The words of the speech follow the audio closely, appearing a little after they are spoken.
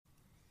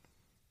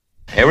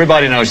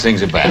Everybody knows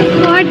things are bad.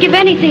 Oh, I'd give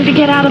anything to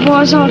get out of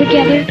wars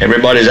altogether.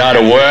 Everybody's out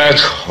of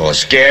work or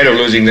scared of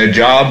losing their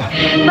job.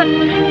 But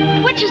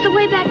which is the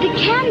way back to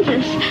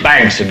Kansas?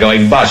 Banks are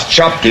going bust.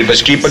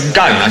 Shopkeepers keep a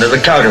gun under the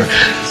counter.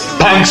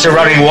 Punks are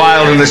running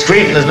wild in the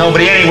street, and there's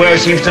nobody anywhere who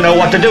seems to know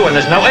what to do, and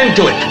there's no end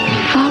to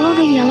it. Follow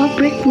the yellow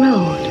brick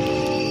road.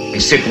 We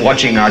sit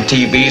watching our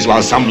TVs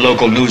while some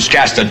local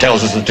newscaster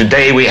tells us that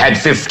today we had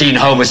 15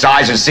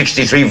 homicides and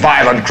 63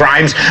 violent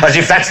crimes, as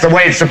if that's the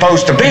way it's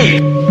supposed to be.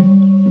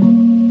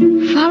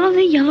 Follow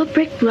the yellow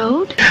brick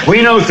road?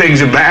 We know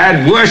things are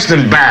bad, worse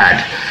than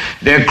bad.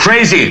 They're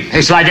crazy.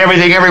 It's like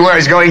everything everywhere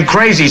is going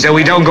crazy, so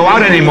we don't go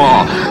out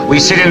anymore. We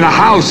sit in the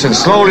house, and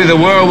slowly the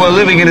world we're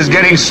living in is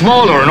getting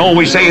smaller, and all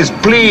we say is,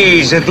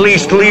 please, at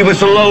least leave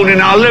us alone in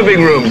our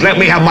living rooms. Let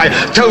me have my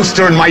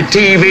toaster and my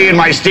TV and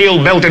my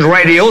steel-belted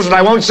radios, and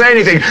I won't say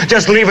anything.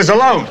 Just leave us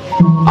alone.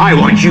 I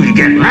want you to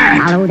get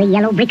mad. Follow the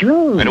yellow brick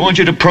road. I don't want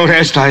you to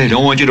protest. I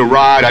don't want you to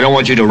riot. I don't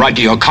want you to write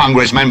to your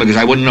congressman because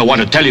I wouldn't know what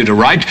to tell you to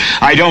write.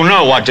 I don't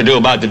know what to do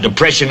about the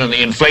depression and the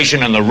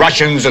inflation and the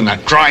Russians and the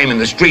crime in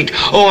the street.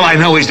 All I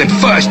know is that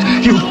first,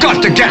 you've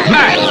got to get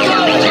mad.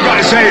 You've got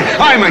to say,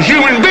 I'm a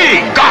human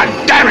being. God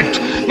damn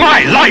it.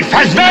 My life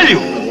has value.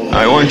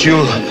 I want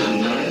you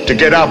to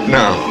get up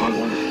now.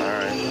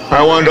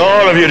 I want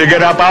all of you to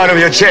get up out of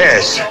your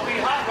chairs.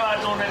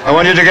 I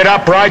want you to get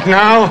up right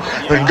now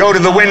and go to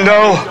the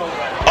window,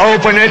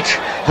 open it,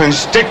 and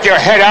stick your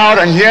head out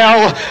and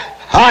yell,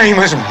 I'm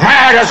as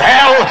mad as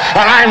hell,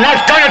 and I'm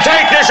not going to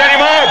take this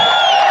anymore!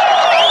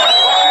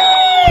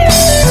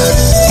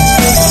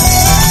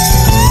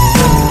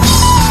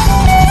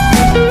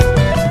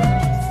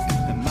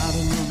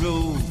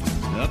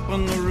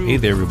 Hey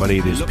there, everybody.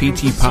 It is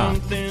PT Pop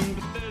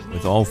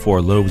with all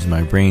four lobes of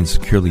my brain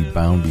securely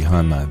bound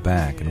behind my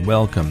back. And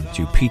welcome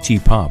to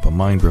PT Pop, a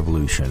mind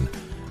revolution,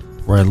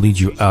 where I lead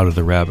you out of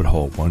the rabbit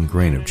hole one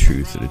grain of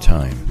truth at a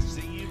time.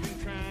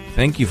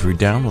 Thank you for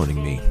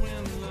downloading me,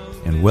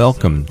 and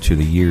welcome to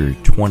the year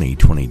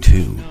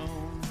 2022.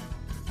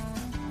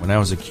 When I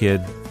was a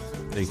kid,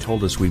 they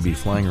told us we'd be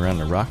flying around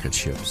in rocket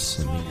ships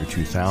in the year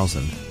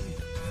 2000.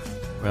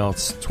 Well,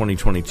 it's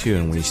 2022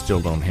 and we still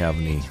don't have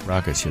any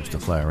rocket ships to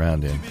fly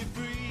around in.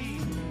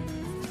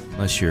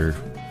 Unless you're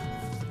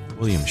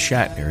William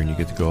Shatner and you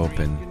get to go up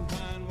in,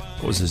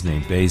 what was his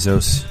name,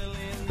 Bezos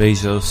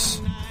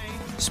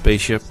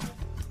spaceship.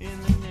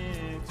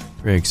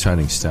 Very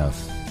exciting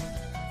stuff.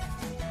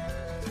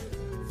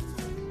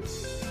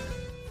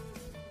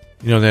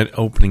 You know, that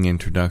opening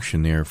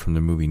introduction there from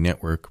the movie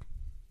Network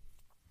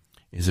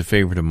is a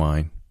favorite of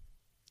mine.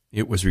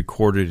 It was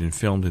recorded and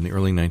filmed in the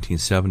early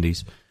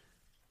 1970s.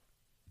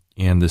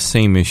 And the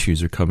same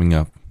issues are coming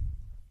up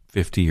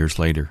 50 years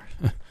later.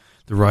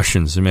 The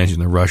Russians, imagine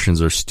the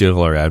Russians are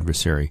still our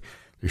adversary.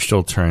 They're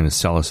still trying to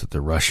sell us that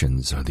the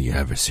Russians are the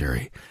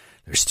adversary.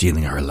 They're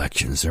stealing our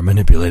elections. They're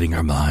manipulating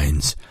our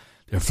minds.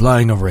 They're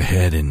flying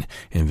overhead in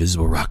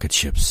invisible rocket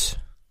ships.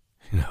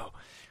 You know,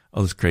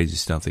 all this crazy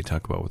stuff they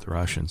talk about with the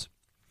Russians.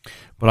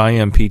 But I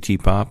am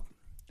PT Pop,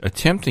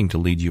 attempting to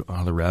lead you out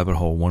of the rabbit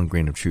hole one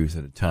grain of truth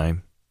at a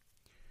time.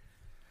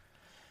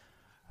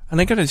 And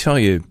I got to tell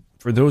you,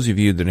 for those of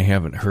you that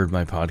haven't heard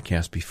my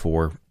podcast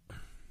before,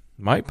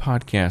 my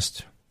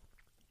podcast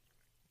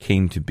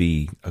came to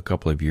be a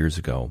couple of years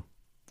ago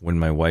when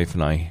my wife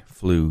and I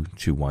flew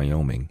to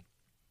Wyoming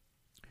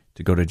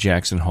to go to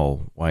Jackson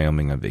Hole,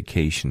 Wyoming on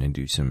vacation and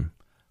do some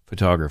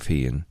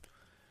photography and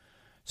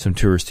some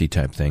touristy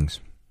type things.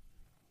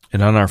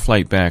 And on our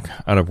flight back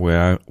out of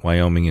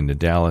Wyoming into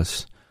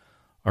Dallas,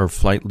 our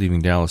flight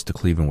leaving Dallas to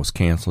Cleveland was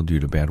canceled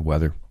due to bad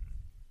weather.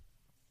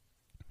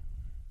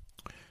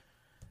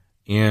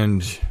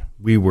 And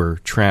we were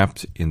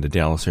trapped in the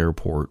Dallas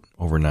airport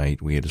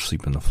overnight. We had to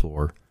sleep on the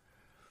floor.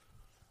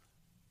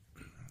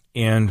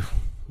 And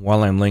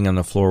while I'm laying on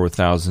the floor with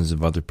thousands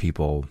of other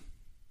people,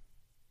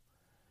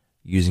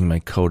 using my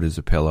coat as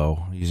a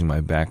pillow, using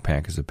my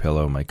backpack as a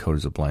pillow, my coat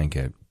as a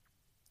blanket,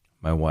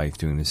 my wife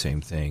doing the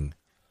same thing,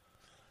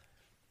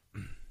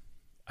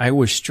 I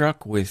was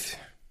struck with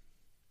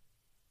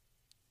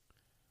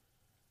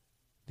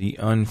the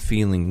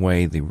unfeeling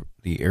way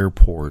the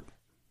airport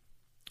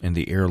and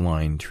the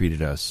airline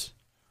treated us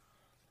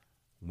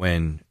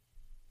when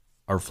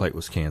our flight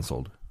was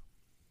canceled.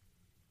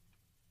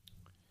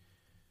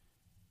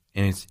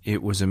 And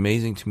it was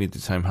amazing to me at the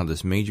time how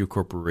this major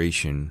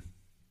corporation,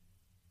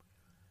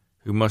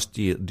 who must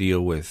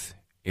deal with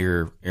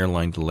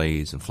airline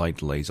delays and flight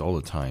delays all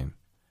the time,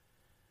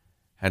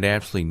 had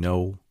absolutely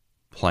no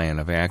plan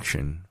of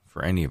action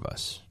for any of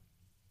us.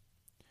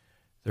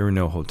 There were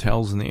no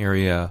hotels in the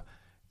area.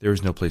 There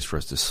was no place for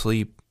us to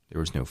sleep. There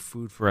was no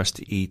food for us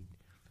to eat.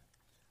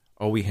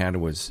 All we had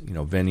was,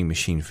 vending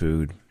machine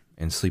food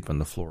and sleep on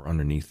the floor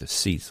underneath the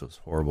seats, those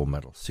horrible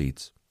metal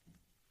seats.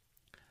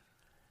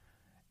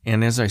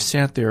 And as I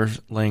sat there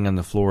laying on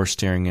the floor,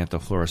 staring at the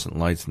fluorescent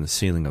lights in the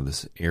ceiling of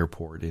this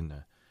airport in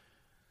the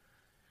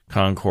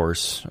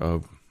concourse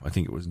of, I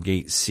think it was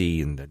Gate C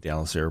in the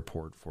Dallas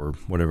airport for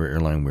whatever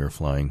airline we were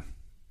flying,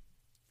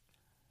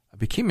 I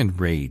became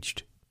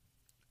enraged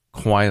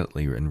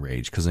quietly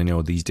enraged, because I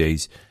know these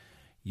days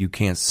you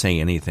can't say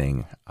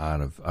anything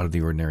out of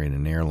the ordinary in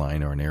an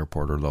airline or an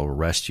airport, or they'll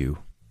arrest you.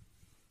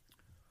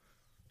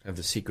 Have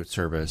the Secret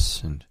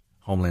Service and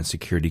Homeland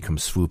Security come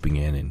swooping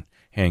in and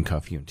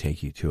handcuff you and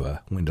take you to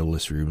a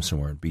windowless room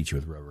somewhere and beat you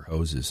with rubber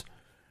hoses.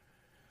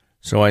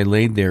 So I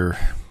laid there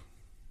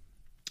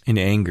in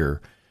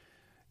anger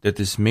that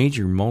this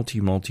major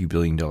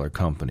multi-billion dollar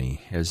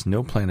company has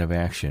no plan of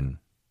action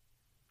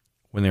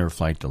when there are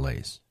flight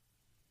delays.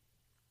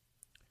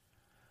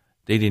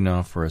 They didn't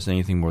offer us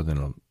anything more than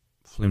a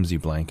flimsy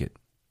blanket.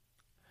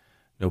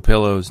 No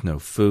pillows, no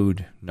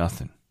food,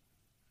 nothing.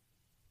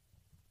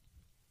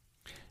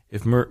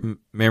 If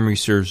memory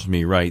serves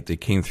me right, they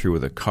came through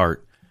with a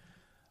cart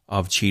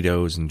of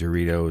Cheetos and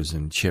Doritos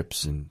and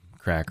chips and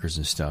crackers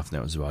and stuff, and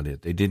that was about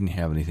it. They didn't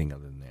have anything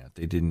other than that.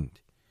 They didn't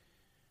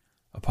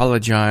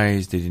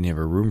apologize. They didn't have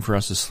a room for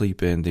us to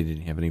sleep in. They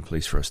didn't have any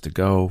place for us to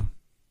go.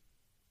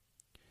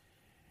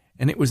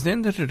 And it was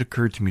then that it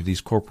occurred to me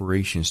these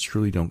corporations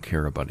truly don't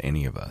care about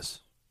any of us.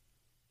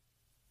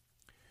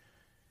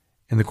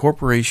 And the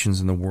corporations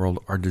in the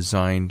world are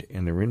designed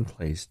and they're in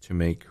place to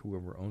make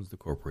whoever owns the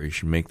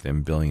corporation, make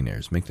them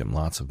billionaires, make them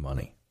lots of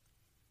money.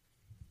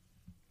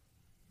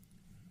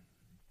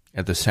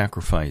 At the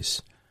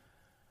sacrifice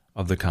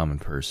of the common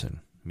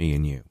person, me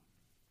and you.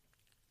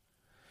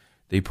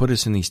 They put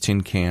us in these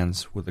tin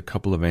cans with a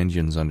couple of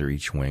engines under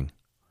each wing.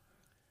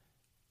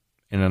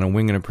 And on a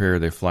wing and a prayer,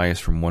 they fly us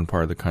from one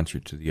part of the country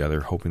to the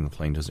other, hoping the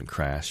plane doesn't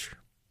crash.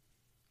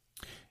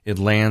 It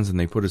lands and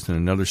they put us in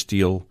another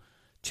steel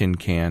tin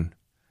can.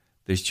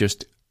 There's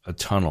just a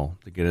tunnel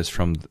to get us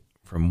from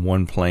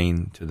one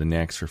plane to the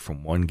next, or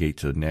from one gate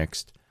to the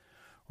next,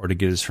 or to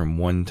get us from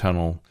one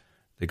tunnel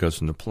that goes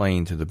from the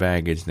plane to the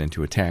baggage, then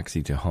to a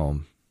taxi to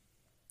home.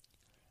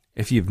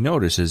 If you've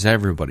noticed, as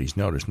everybody's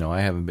noticed, now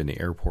I haven't been to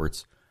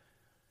airports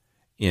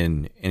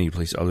in any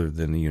place other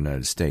than the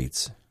United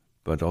States,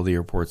 but all the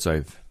airports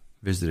I've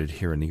visited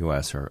here in the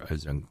U.S. are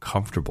as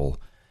uncomfortable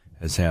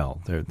as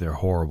hell. They're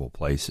horrible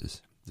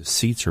places. The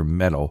seats are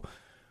metal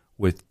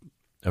with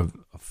a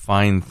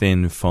fine,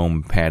 thin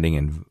foam padding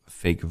and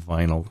fake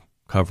vinyl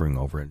covering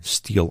over it.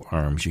 Steel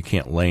arms. You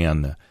can't lay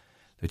on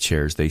the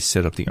chairs. They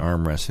set up the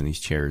armrests in these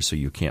chairs so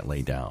you can't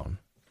lay down.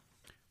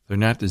 They're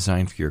not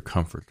designed for your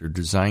comfort. They're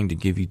designed to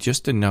give you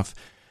just enough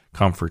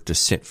comfort to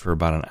sit for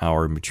about an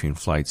hour in between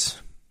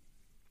flights.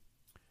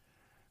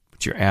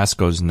 But your ass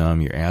goes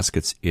numb. Your ass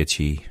gets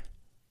itchy.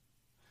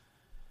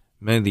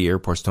 Many of the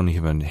airports don't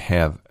even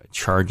have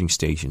charging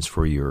stations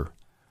for your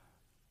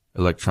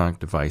electronic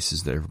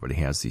devices that everybody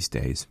has these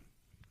days.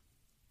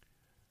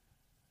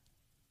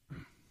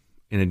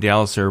 In a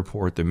Dallas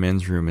airport, the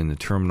men's room in the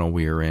terminal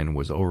we were in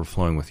was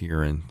overflowing with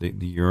urine. The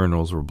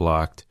urinals were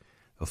blocked.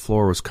 The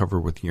floor was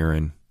covered with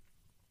urine.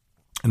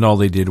 And all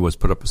they did was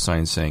put up a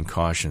sign saying,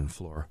 "Caution,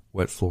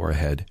 wet floor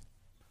ahead."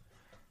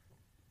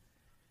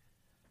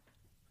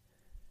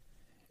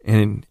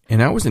 And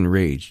I was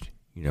enraged.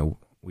 You know,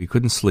 we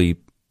couldn't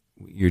sleep.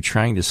 You're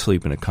trying to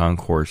sleep in a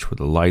concourse where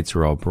the lights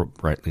are all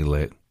brightly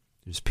lit.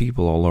 There's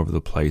people all over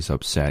the place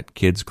upset,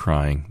 kids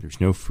crying.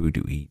 There's no food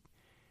to eat.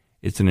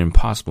 It's an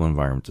impossible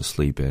environment to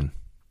sleep in.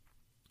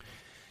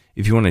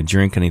 If you want to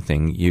drink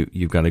anything,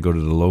 you've got to go to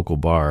the local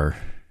bar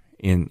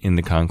in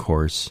the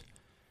concourse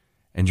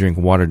and drink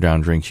watered-down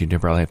drinks. You'd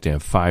probably have to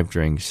have 5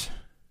 drinks.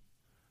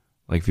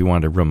 Like if you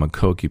wanted a rum and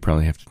coke, you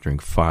probably have to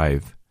drink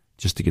 5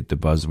 just to get the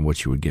buzz of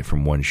what you would get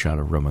from one shot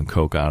of rum and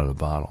coke out of the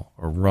bottle,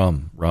 or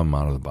rum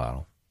out of the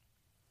bottle.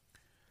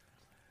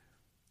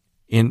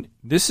 And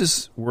this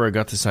is where I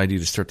got this idea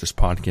to start this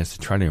podcast, to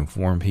try to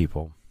inform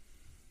people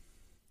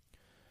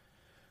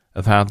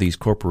of how these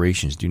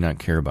corporations do not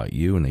care about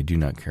you and they do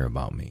not care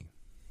about me.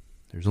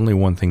 There's only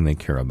one thing they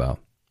care about,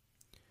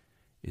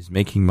 is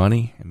making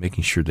money and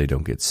making sure they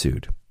don't get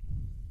sued.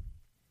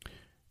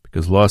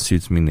 Because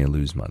lawsuits mean they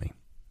lose money.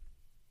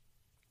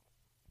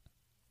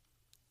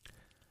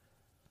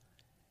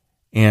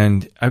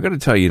 And I've got to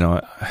tell you,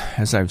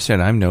 as I've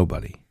said, I'm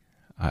nobody.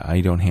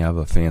 I don't have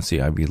a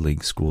fancy Ivy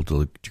League school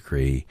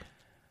degree.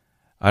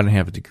 I don't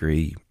have a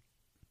degree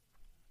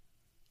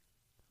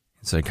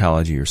in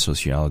psychology or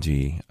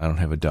sociology. I don't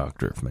have a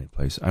doctorate from any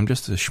place. I'm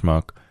just a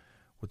schmuck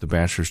with a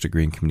bachelor's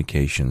degree in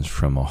communications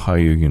from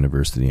Ohio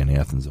University in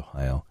Athens,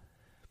 Ohio,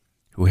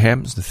 who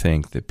happens to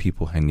think that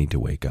people need to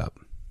wake up.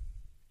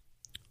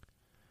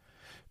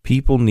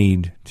 People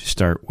need to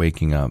start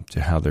waking up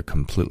to how they're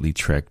completely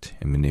tricked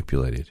and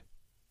manipulated.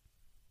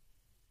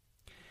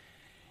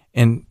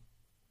 And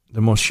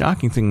the most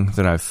shocking thing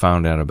that I've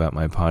found out about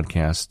my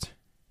podcast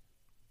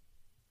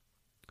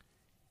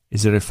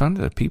is that I found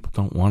that people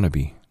don't want to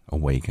be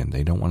awakened.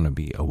 They don't want to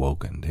be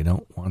awoken. They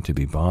don't want to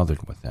be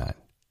bothered with that.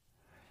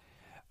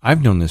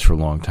 I've known this for a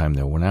long time,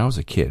 though. When I was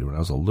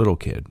a little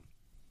kid,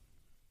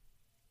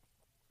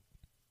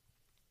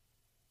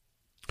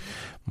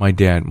 my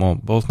dad, well,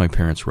 both my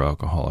parents were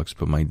alcoholics,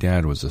 but my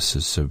dad was a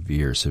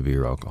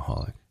severe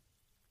alcoholic.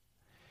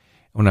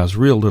 When I was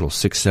real little,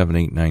 6, 7,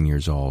 8, 9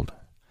 years old,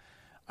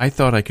 I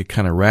thought I could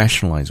kind of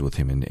rationalize with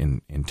him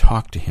and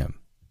talk to him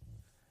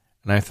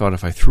And I thought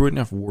if I threw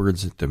enough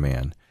words at the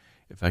man,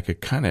 if I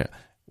could kind of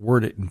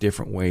word it in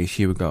different ways,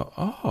 he would go,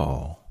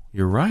 oh,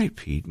 you're right,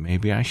 Pete.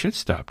 Maybe I should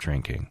stop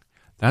drinking.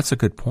 That's a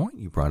good point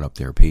you brought up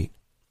there, Pete.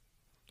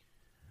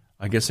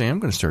 I guess I am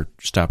going to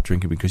stop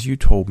drinking because you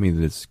told me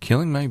that it's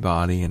killing my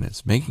body and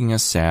it's making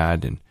us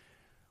sad and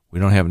we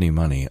don't have any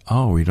money.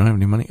 Oh, we don't have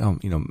any money? Oh,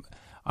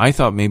 I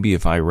thought maybe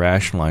if I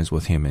rationalized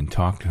with him and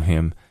talked to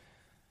him.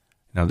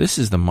 Now, this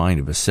is the mind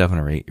of a 7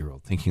 or 8 year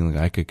old thinking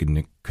like I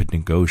could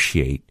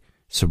negotiate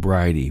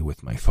sobriety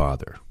with my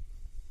father.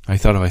 I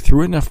thought if I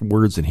threw enough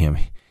words at him,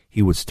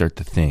 he would start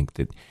to think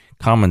that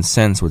common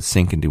sense would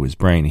sink into his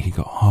brain, and he'd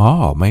go,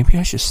 oh, maybe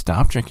I should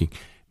stop drinking.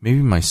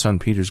 Maybe my son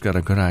Peter's got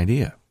a good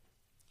idea.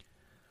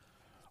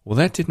 Well,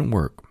 that didn't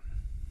work.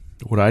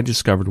 What I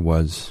discovered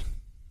was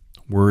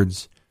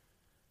words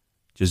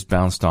just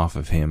bounced off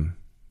of him.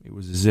 It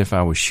was as if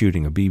I was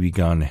shooting a BB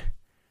gun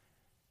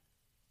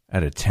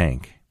at a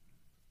tank.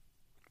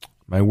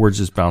 My words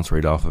just bounced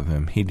right off of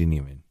him. He didn't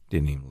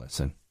even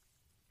listen.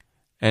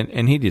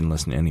 And he didn't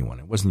listen to anyone.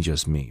 It wasn't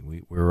just me.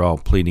 We were all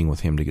pleading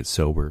with him to get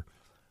sober.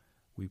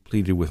 We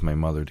pleaded with my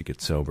mother to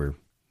get sober.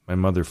 My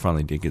mother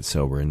finally did get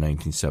sober in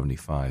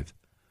 1975,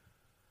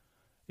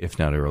 if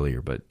not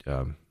earlier, but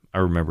I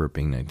remember it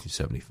being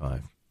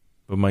 1975.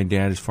 But my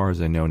dad, as far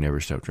as I know,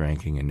 never stopped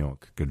drinking, and no one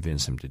could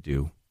convince him to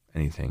do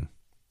anything,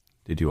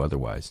 to do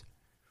otherwise.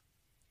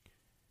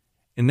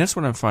 And that's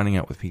what I'm finding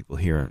out with people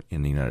here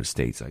in the United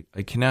States.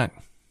 I cannot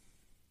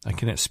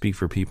speak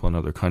for people in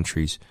other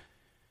countries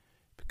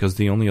because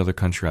the only other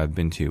country I've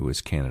been to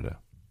is Canada.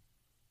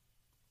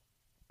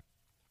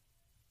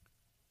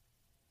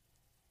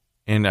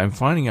 And I'm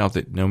finding out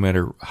that no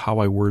matter how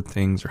I word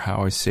things or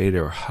how I say it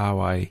or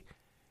how I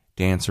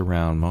dance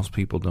around, most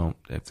people don't.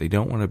 If they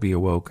don't want to be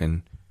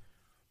awoken,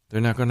 they're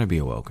not going to be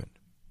awoken.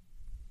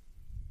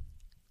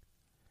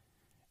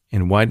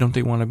 And why don't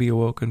they want to be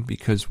awoken?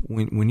 Because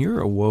when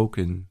you're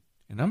awoken,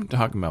 and I'm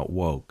talking about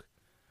woke,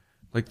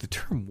 like the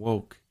term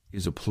woke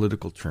is a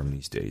political term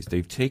these days.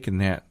 They've taken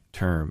that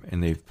term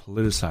and they've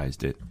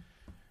politicized it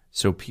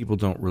so people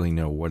don't really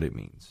know what it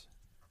means.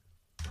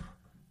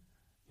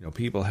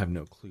 People have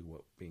no clue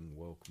what being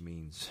woke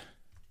means.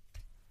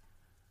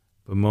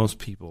 But most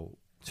people,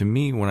 to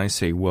me, when I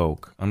say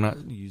woke, I'm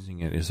not using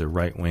it as a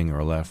right-wing or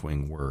a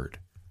left-wing word.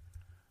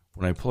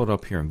 When I pull it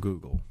up here in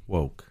Google,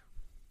 woke,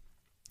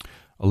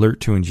 alert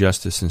to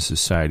injustice in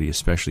society,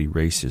 especially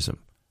racism.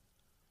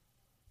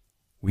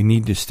 We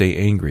need to stay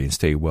angry and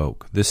stay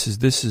woke. This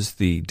is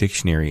the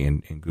dictionary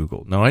in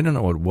Google. Now, I don't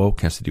know what woke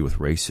has to do with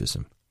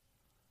racism.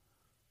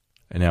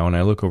 And now when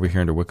I look over here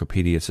under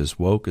Wikipedia, it says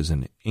woke is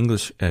an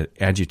English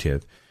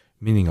adjective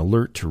meaning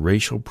alert to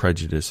racial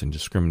prejudice and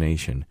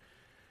discrimination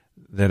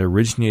that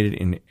originated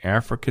in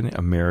African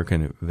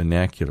American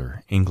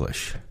vernacular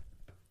English.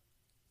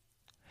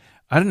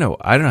 I don't know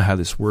how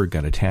this word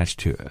got attached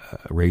to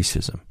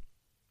racism.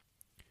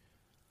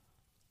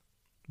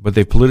 But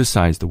they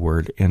politicized the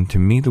word, and to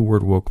me the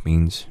word woke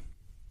means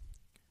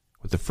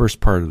what the first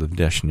part of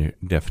the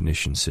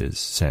definition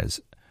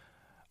says,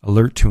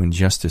 alert to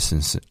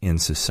injustice in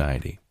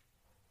society.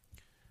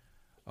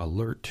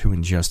 Alert to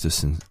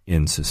injustice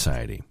in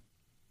society.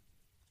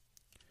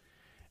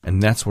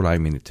 And that's what I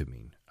mean it to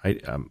mean.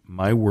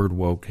 My word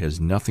woke has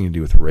nothing to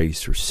do with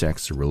race or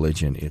sex or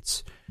religion.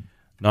 It's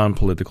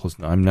non-political.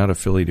 I'm not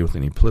affiliated with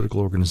any political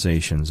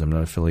organizations. I'm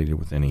not affiliated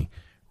with any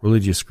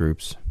religious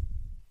groups.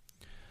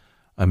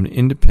 I'm an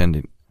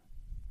independent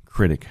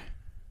critic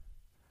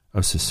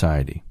of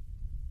society.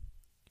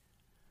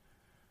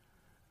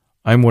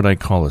 I'm what I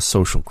call a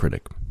social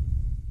critic.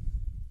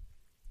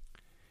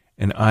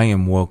 And I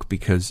am woke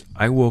because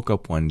I woke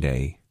up one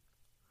day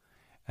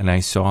and I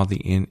saw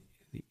the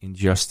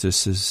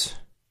injustices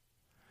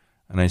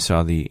and I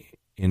saw the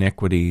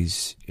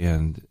inequities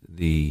and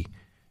the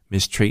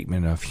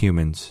mistreatment of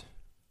humans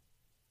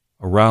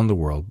around the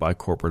world by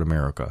corporate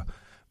America,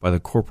 by the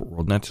corporate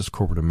world, not just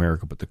corporate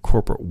America, but the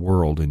corporate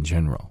world in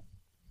general.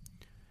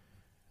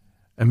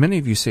 And many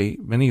have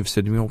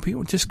said to me, well,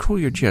 people, just cool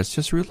your jets,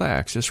 just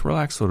relax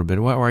a little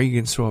bit. Why are you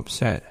getting so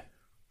upset?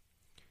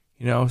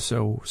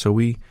 So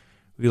we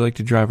like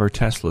to drive our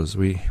Teslas.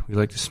 We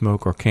like to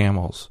smoke our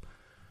Camels.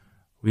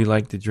 We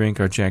like to drink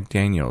our Jack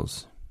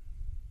Daniels.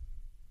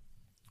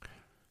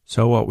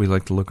 So what? We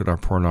like to look at our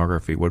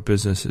pornography. What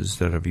business is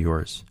that of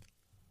yours?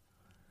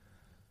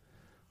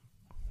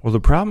 Well, the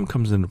problem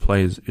comes into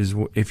play is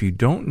if you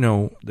don't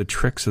know the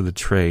tricks of the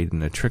trade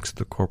and the tricks of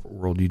the corporate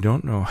world, you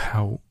don't know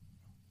how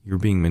you're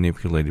being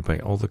manipulated by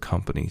all the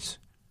companies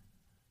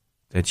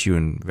that you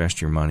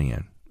invest your money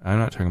in. I'm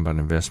not talking about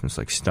investments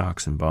like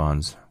stocks and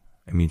bonds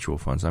and mutual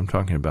funds. I'm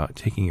talking about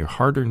taking your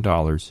hard-earned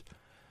dollars,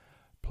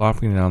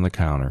 plopping it on the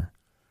counter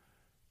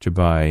to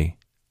buy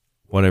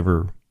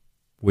whatever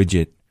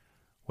widget,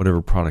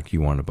 whatever product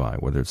you want to buy,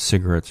 whether it's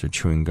cigarettes or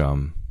chewing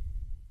gum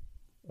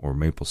or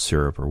maple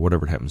syrup or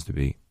whatever it happens to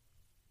be.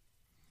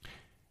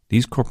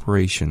 These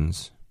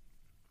corporations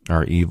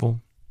are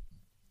evil,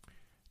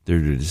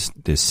 they're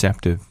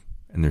deceptive,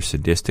 and they're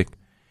sadistic,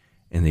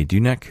 and they do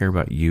not care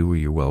about you or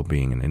your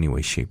well-being in any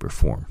way, shape, or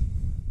form.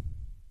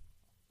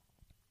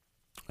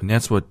 And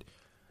that's what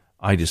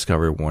I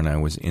discovered when I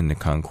was in the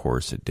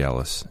concourse at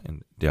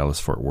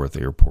Dallas-Fort Worth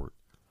Airport,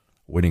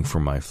 waiting for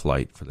my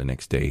flight for the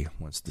next day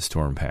once the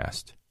storm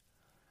passed.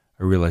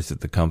 I realized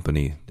that the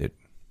company that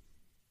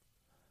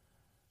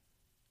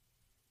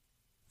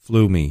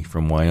flew me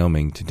from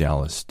Wyoming to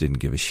Dallas didn't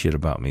give a shit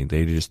about me.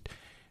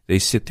 They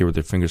sit there with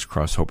their fingers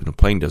crossed hoping the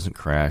plane doesn't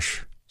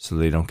crash so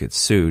they don't get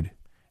sued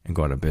and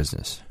go out of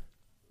business.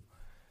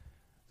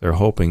 They're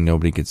hoping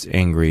nobody gets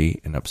angry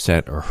and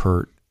upset or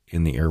hurt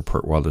in the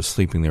airport while they're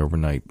sleeping there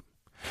overnight.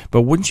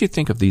 But wouldn't you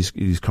think if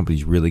these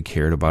companies really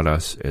cared about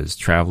us as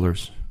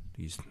travelers,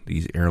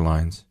 these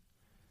airlines,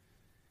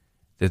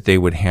 that they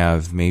would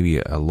have maybe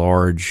a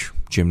large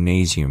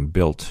gymnasium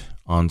built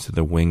onto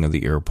the wing of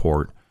the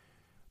airport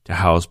to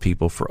house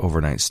people for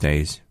overnight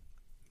stays?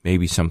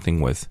 Maybe something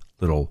with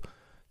little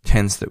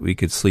tents that we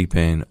could sleep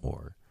in,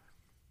 or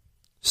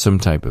some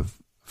type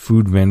of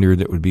food vendor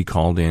that would be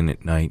called in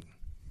at night.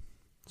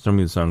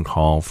 Somebody that's on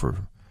call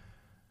for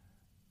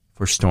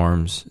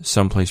storms,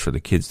 someplace for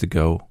the kids to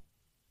go.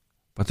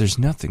 But there's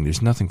nothing.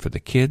 There's nothing for the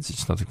kids.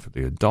 There's nothing for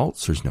the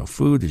adults. There's no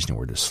food. There's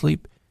nowhere to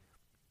sleep.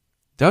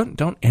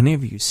 Don't any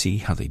of you see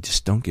how they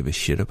just don't give a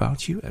shit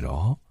about you at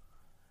all?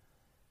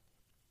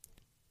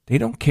 They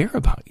don't care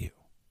about you.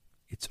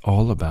 It's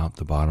all about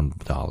the bottom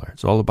dollar.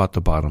 It's all about the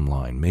bottom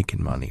line,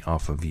 making money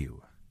off of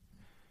you.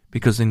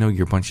 Because they know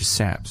you're a bunch of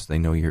saps. They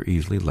know you're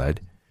easily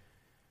led,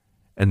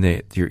 and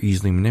that you're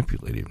easily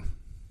manipulated.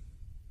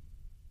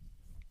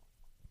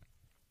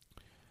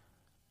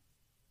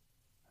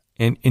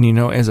 And you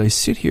know, as I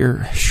sit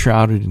here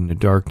shrouded in the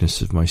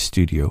darkness of my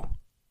studio,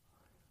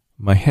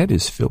 my head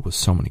is filled with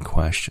so many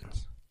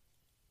questions.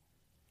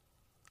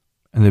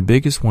 And the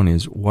biggest one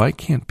is, why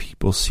can't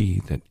people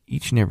see that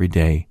each and every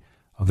day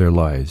of their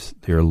lives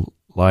they are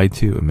lied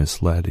to and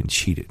misled and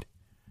cheated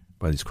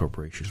by these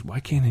corporations? Why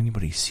can't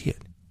anybody see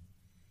it?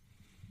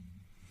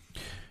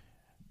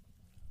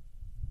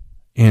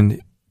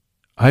 And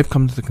I've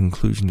come to the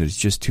conclusion that it's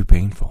just too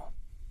painful.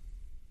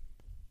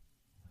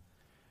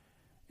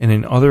 And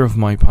in other of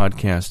my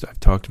podcasts, I've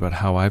talked about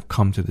how I've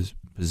come to this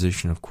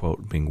position of,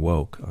 quote, being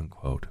woke,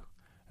 unquote.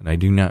 And I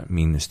do not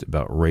mean this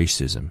about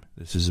racism.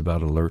 This is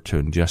about alert to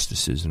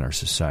injustices in our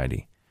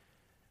society.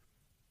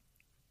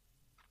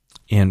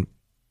 And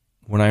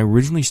when I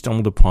originally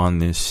stumbled upon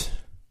this,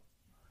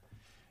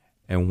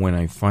 and when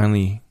I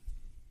finally,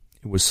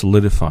 it was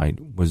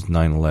solidified, was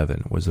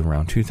 9/11. It was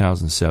around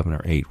 2007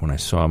 or 8 when I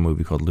saw a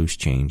movie called Loose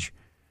Change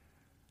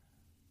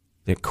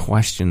that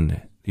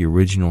questioned the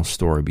original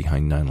story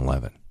behind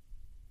 9/11.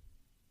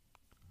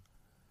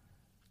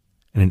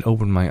 And it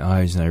opened my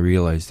eyes, and I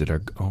realized that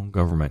our own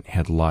government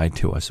had lied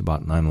to us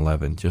about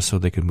 9/11 just so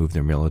they could move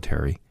their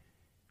military,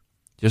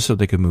 just so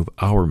they could move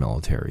our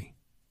military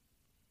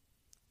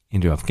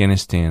into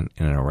Afghanistan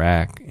and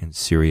Iraq and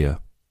Syria,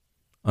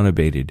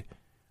 unabated,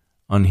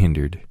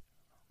 unhindered,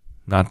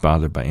 not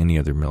bothered by any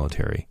other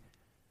military,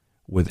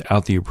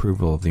 without the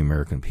approval of the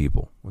American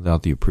people,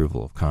 without the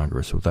approval of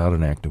Congress, without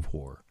an act of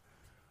war.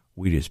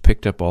 We just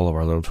picked up all of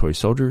our little toy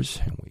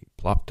soldiers and we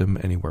plopped them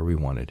anywhere we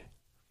wanted.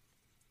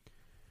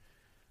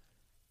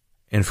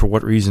 And for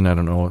what reason, I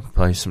don't know.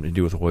 Probably something to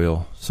do with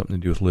oil, something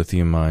to do with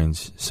lithium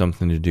mines,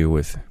 something to do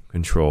with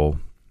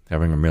control,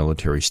 having a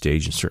military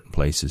stage in certain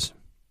places.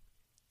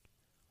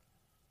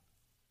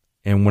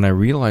 And when I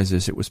realized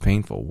this, it was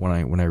painful.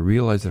 When I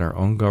realized that our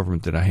own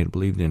government that I had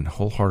believed in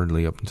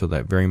wholeheartedly up until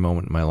that very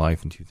moment in my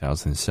life in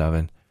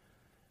 2007,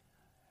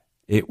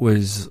 it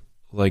was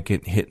like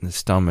it hit in the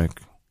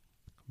stomach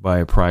by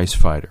a prize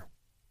fighter,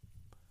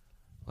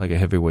 like a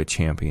heavyweight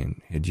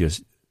champion had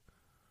just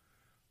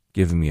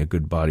given me a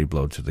good body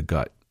blow to the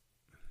gut,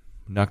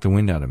 knocked the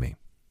wind out of me.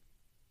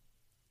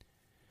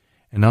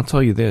 And I'll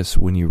tell you this,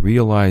 when you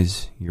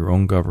realize your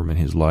own government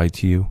has lied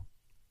to you,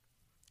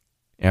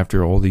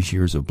 after all these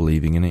years of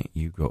believing in it,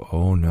 you go,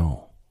 oh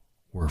no,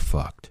 we're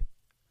fucked.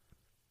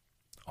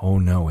 Oh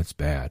no, it's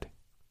bad.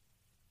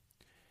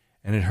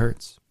 And it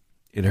hurts.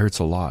 It hurts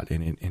a lot.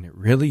 And it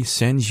really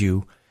sends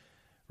you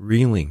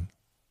reeling.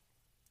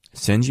 It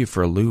sends you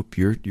for a loop.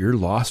 You're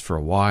lost for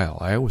a while.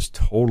 I was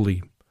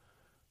totally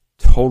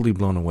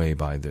blown away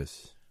by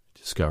this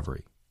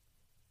discovery.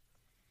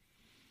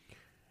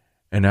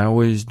 And I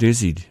was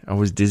dizzied. I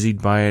was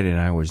dizzied by it, and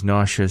I was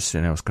nauseous,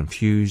 and I was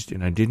confused,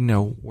 and I didn't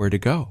know where to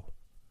go.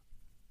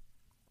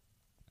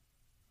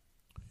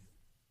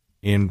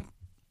 And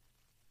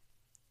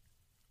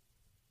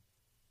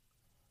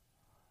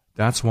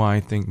that's why I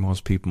think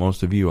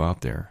most of you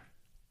out there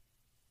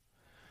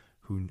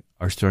who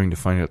are starting to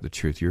find out the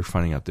truth, you're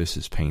finding out this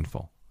is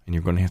painful, and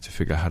you're going to have to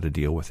figure out how to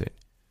deal with it.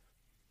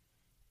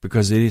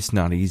 Because it is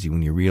not easy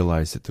when you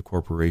realize that the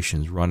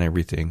corporations run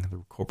everything.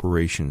 The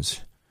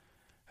corporations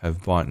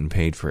have bought and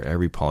paid for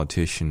every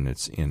politician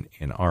that's in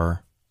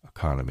our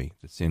economy,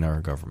 that's in our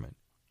government.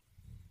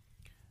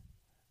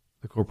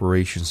 The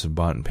corporations have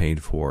bought and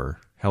paid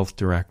for health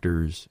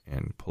directors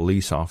and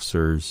police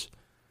officers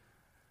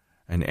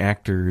and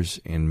actors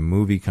and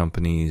movie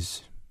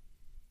companies,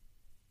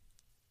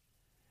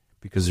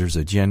 because there's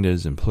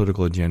agendas and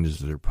political agendas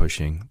that they're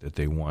pushing that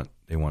they want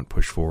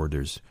pushed forward.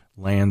 There's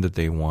land that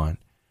they want.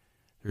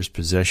 There's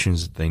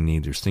possessions that they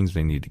need. There's things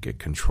they need to get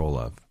control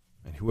of.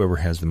 And whoever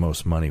has the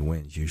most money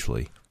wins,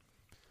 usually.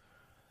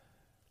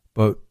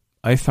 But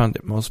I found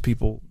that most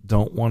people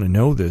don't want to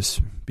know this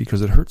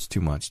because it hurts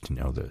too much to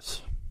know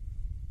this.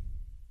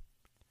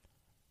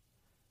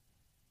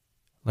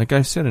 Like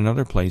I've said in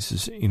other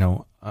places,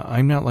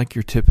 I'm not like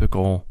your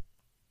typical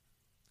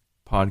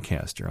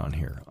podcaster on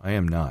here. I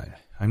am not.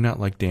 I'm not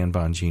like Dan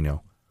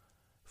Bongino,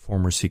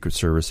 former Secret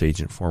Service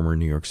agent, former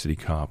New York City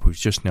cop, who's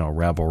just now a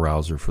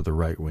rabble-rouser for the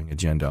right-wing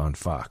agenda on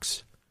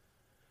Fox.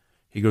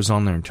 He goes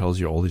on there and tells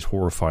you all these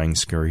horrifying,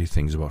 scary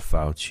things about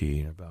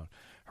Fauci and about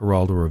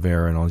Geraldo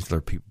Rivera and all these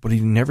other people, but he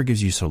never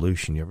gives you a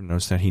solution. You ever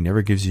notice that? He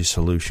never gives you a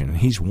solution. And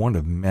he's one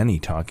of many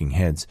talking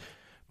heads,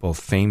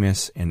 both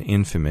famous and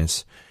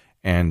infamous,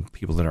 and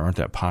people that aren't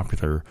that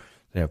popular.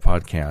 They have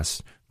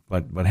podcasts,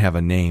 but have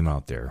a name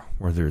out there,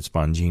 whether it's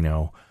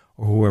Bongino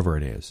or whoever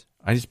it is.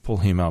 I just pull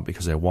him out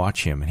because I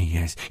watch him, and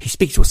he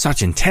speaks with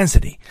such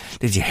intensity.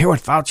 Did you hear what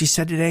Fauci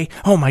said today?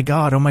 Oh, my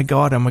God, oh, my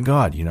God, oh, my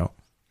God,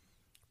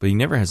 But he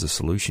never has a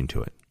solution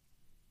to it.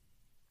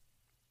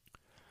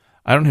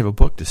 I don't have a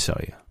book to sell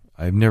you.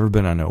 I've never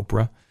been on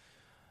Oprah.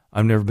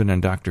 I've never been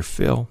on Dr.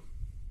 Phil.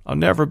 I've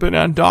never been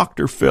on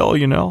Dr. Phil,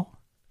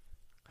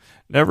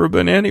 Never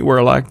been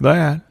anywhere like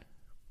that.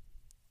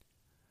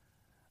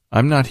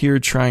 I'm not here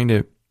trying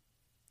to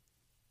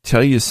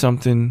tell you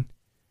something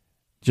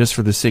just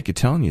for the sake of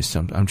telling you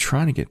something. I'm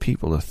trying to get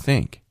people to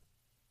think.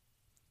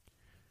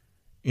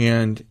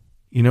 And,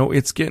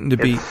 it's getting to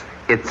be...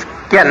 It's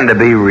getting to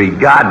be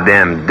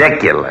goddamn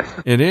ridiculous.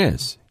 It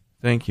is.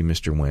 Thank you,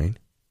 Mr. Wayne.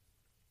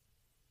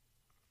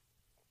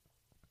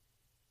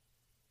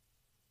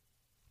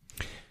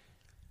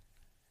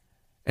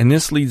 And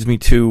this leads me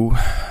to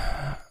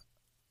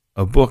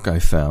a book I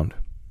found.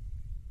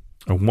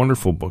 A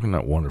wonderful book.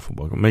 Not wonderful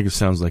book. It'll make it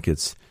sound like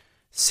it's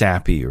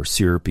sappy or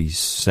syrupy,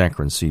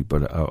 saccharine sweet,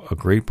 but a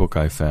great book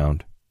I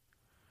found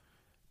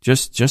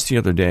just the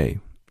other day.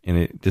 And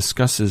it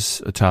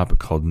discusses a topic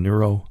called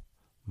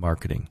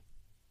neuromarketing.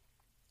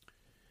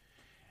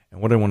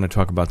 And what I want to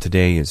talk about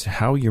today is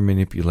how you're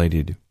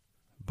manipulated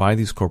by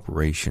these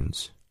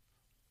corporations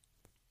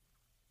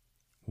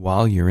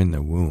while you're in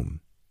the womb.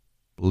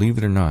 Believe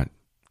it or not,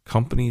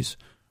 companies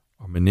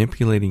are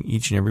manipulating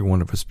each and every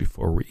one of us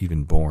before we're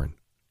even born.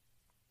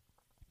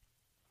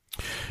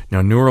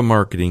 Now,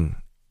 neuromarketing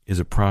is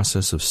a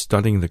process of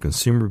studying the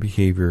consumer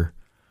behavior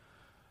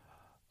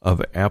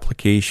of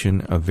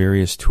application of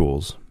various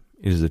tools.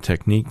 It is a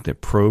technique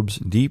that probes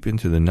deep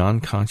into the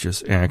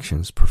non-conscious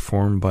actions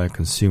performed by a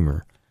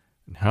consumer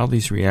and how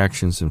these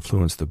reactions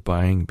influence the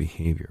buying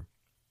behavior.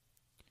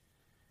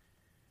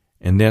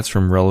 And that's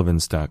from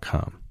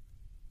relevance.com.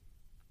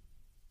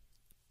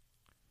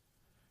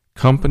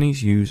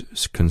 Companies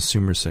use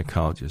consumer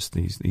psychologists.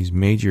 These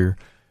major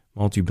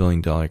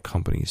multi-billion-dollar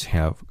companies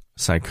have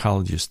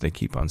psychologists they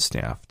keep on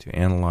staff to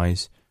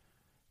analyze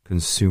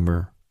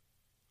consumer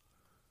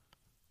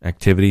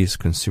activities,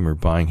 consumer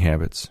buying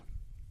habits,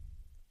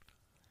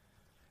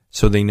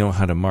 so they know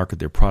how to market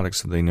their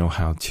products, so they know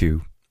how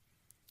to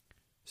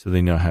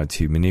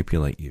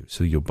manipulate you,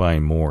 so you'll buy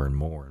more and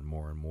more and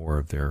more and more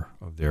of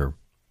their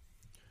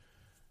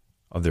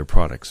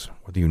products,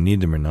 whether you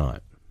need them or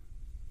not.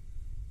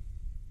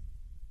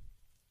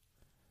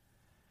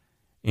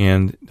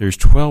 And there's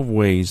 12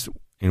 ways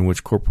in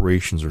which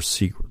corporations are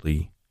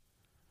secretly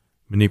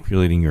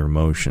manipulating your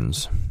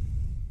emotions.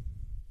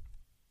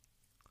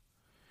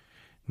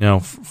 Now,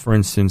 for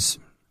instance,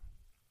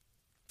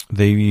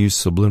 they use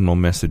subliminal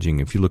messaging.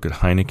 If you look at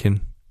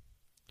Heineken,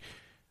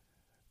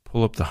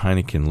 pull up the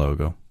Heineken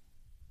logo.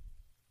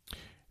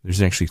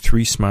 There's actually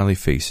 3 smiley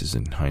faces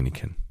in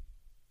Heineken.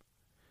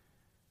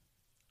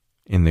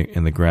 In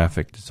the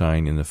graphic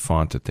design, in the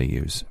font that they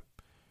use.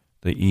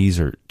 The E's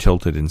are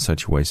tilted in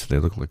such a way so they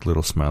look like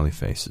little smiley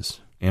faces.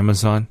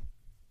 Amazon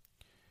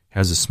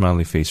has a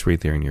smiley face right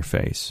there in your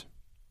face.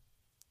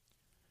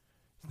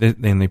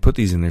 And they put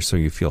these in there so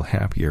you feel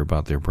happier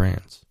about their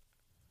brands.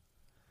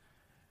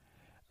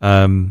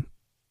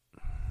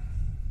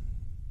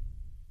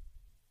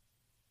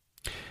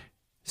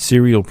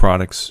 Cereal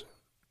products.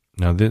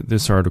 Now,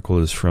 this article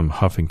is from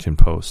Huffington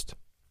Post.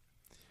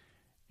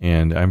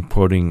 And I'm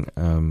quoting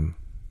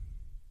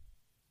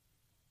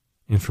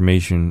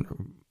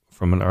information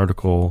from an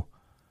article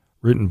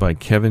written by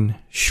Kevin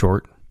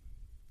Short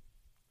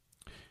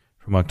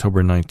from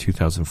October 9,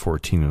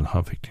 2014 in the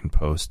Huffington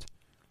Post.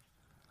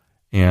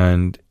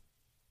 And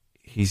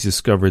he's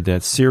discovered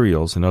that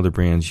cereals and other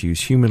brands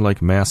use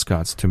human-like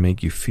mascots to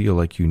make you feel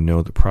like you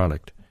know the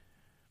product.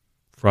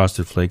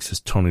 Frosted Flakes is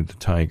Tony the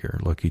Tiger.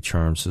 Lucky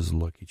Charms is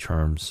Lucky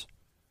Charms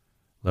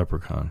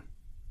Leprechaun.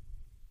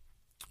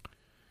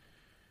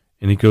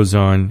 And he goes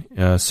on,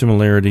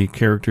 similarity,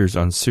 characters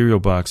on cereal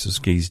boxes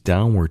gaze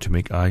downward to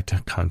make eye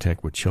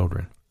contact with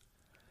children.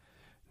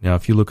 Now,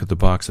 if you look at the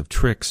box of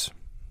Trix,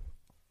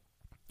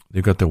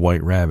 they've got the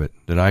White Rabbit.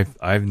 That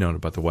I've known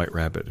about the White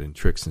Rabbit and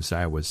Trix since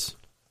I was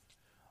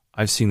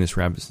I've seen this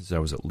rabbit since I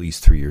was at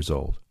least 3 years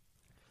old.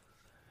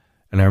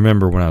 And I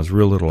remember when I was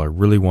real little, I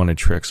really wanted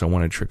Trix. I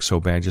wanted Trix so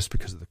bad just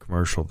because of the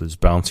commercial, this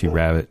bouncy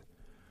rabbit.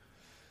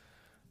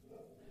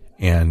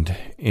 And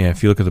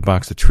if you look at the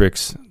box of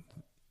Trix,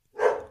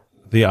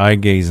 the eye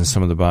gaze in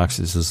some of the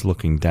boxes is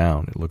looking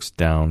down. It looks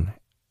down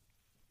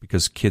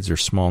because kids are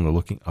small and they're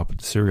looking up at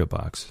the cereal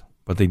box.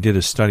 But they did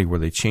a study where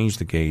they changed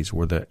the gaze,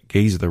 where the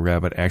gaze of the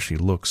rabbit actually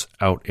looks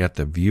out at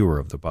the viewer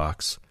of the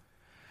box.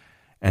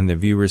 And the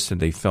viewers said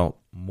they felt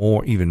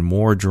even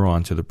more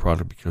drawn to the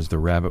product because the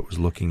rabbit was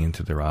looking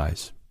into their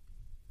eyes.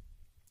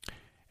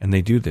 And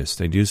they do this.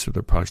 They do this with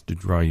their products to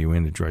draw you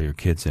in, to draw your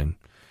kids in.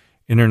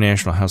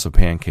 International House of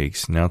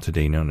Pancakes, now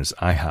today known as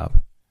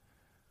IHOP,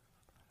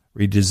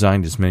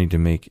 redesigned as many to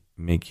make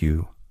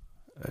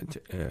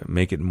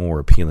it more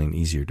appealing,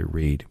 easier to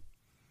read.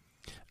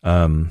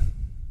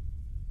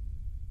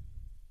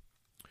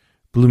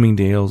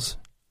 Bloomingdale's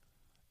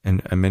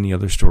and many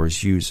other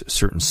stores use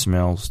certain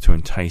smells to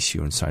entice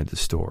you inside the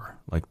store,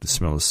 like the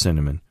smell of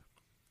cinnamon.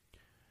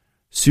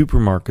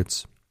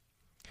 Supermarkets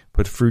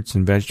put fruits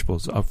and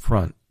vegetables up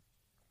front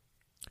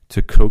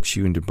to coax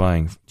you into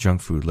buying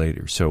junk food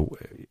later. So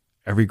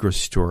every grocery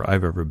store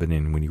I've ever been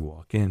in, when you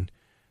walk in,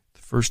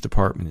 the first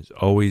department is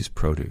always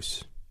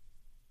produce.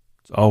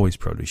 It's always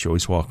produce. You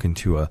always walk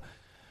into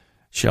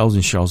shelves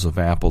and shelves of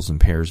apples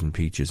and pears and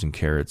peaches and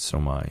carrots, oh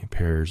my.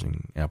 Pears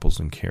and apples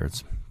and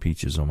carrots,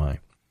 peaches, oh my.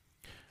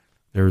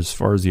 They're as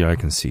far as the eye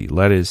can see,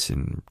 lettuce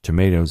and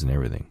tomatoes and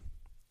everything.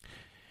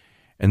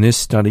 And this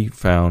study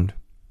found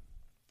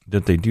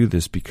that they do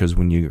this because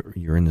when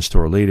you're in the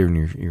store later and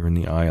you're in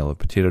the aisle of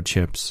potato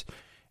chips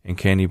and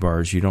candy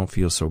bars, you don't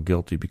feel so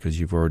guilty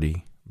because you've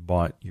already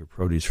bought your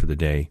produce for the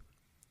day.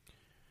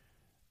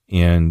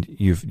 And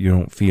you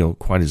don't feel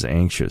quite as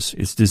anxious.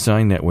 It's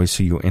designed that way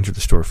so you enter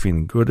the store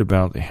feeling good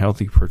about the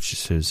healthy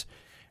purchases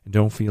and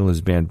don't feel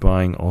as bad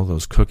buying all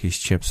those cookies,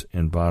 chips,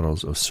 and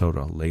bottles of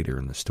soda later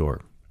in the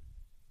store.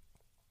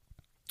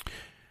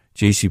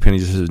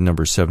 JCPenney's, this is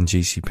number 7,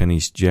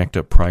 JCPenney's jacked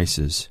up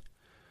prices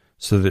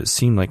so that it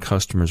seemed like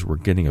customers were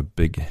getting a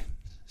big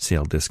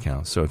sale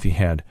discount. So if you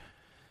had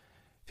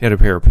a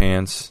pair of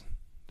pants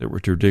that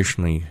were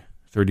traditionally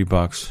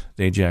 $30,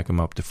 they jack them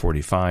up to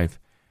 $45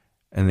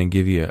 and then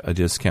give you a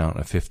discount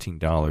of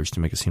 $15 to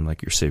make it seem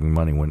like you're saving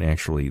money when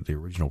actually the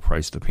original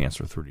price of the pants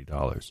were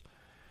 $30.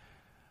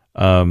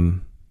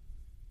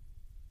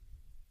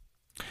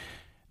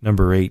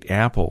 Number 8,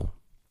 Apple.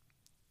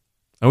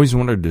 I always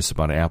wondered this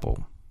about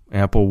Apple.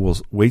 Apple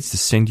waits to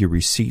send you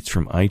receipts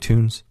from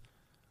iTunes,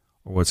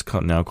 or what's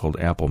now called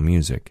Apple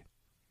Music,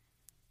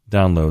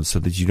 downloads so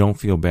that you don't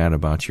feel bad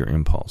about your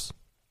impulse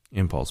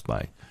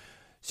buy.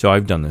 So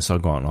I've done this. I'll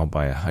go out and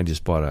I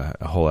just bought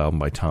a whole album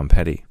by Tom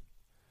Petty.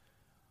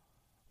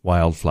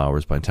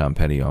 Wildflowers by Tom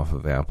Petty off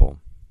of Apple.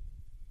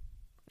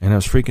 And I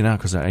was freaking out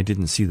because I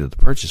didn't see that the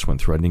purchase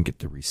went through. I didn't get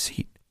the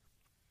receipt.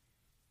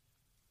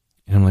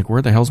 And I'm like,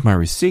 where the hell's my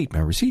receipt?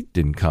 My receipt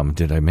didn't come.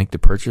 Did I make the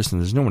purchase? And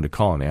there's no one to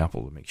call on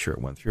Apple to make sure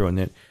it went through. And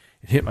then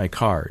it hit my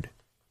card.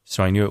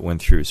 So I knew it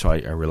went through. So I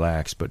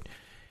relaxed. But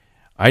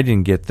I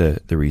didn't get the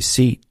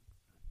receipt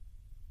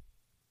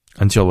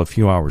until a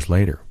few hours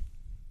later.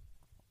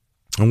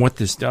 And what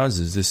this does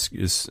is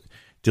this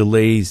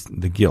delays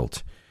the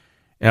guilt.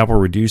 Apple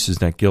reduces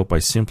that guilt by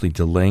simply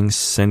delaying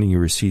sending you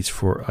receipts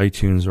for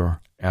iTunes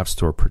or App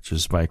Store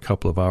purchases by a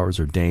couple of hours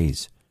or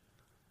days.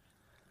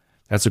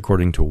 That's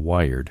according to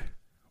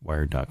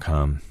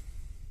Wired.com.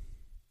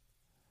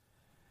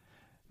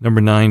 Number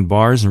 9,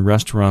 bars and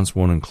restaurants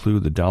won't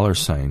include the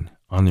 $sign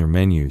on their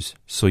menus,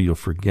 so you'll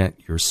forget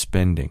your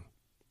spending.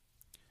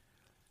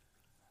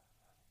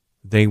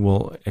 They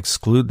will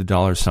exclude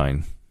the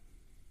 $sign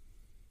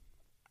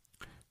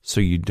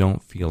so you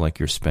don't feel like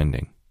you're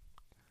spending.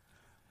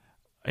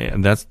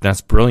 And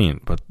that's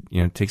brilliant, but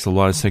it takes a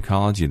lot of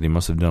psychology. They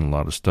must have done a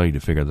lot of study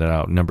to figure that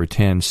out. Number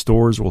 10,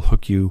 stores will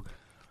hook you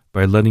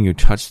by letting you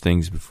touch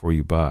things before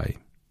you buy.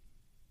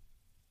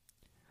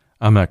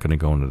 I'm not going to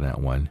go into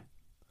that one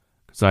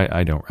because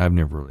I've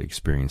never really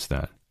experienced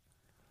that.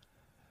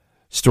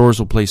 Stores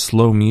will play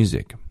slow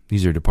music.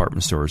 These are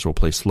department stores. Will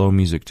play slow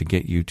music to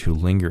get you to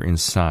linger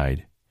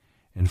inside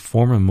and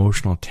form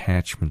emotional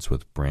attachments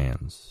with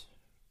brands.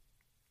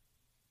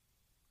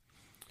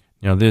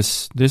 Now,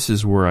 this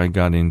is where I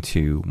got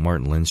into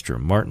Martin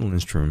Lindstrom. Martin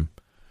Lindstrom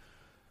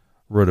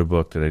wrote a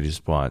book that I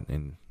just bought,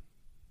 and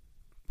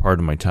part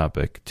of my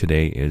topic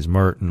today is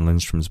Martin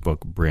Lindstrom's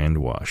book,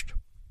 Brandwashed.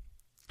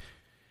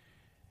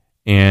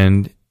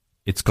 And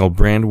it's called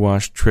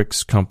Brandwashed: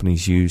 Tricks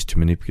Companies Use to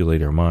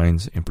Manipulate Our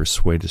Minds and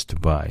Persuade Us to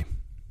Buy.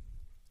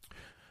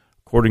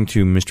 According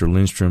to Mr.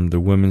 Lindstrom, the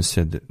women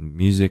said that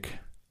music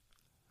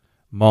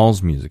in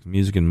malls,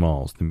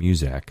 the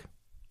Muzak,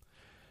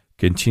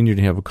 continue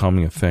to have a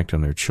calming effect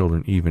on their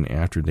children even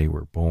after they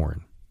were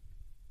born.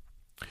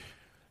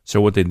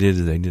 So what they did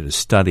is they did a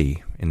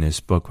study in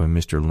this book by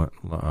Mr.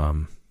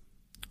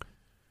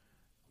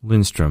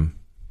 Lindstrom,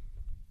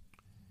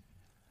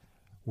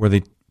 where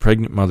the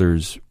pregnant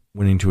mothers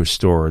went into a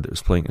store that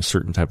was playing a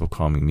certain type of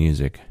calming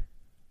music,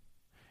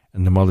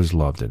 And the mothers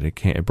loved it.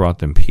 It brought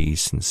them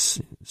peace and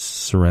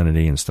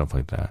serenity and stuff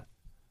like that.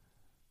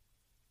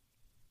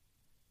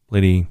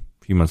 Lady,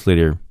 a few months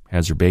later,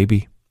 has her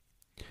baby.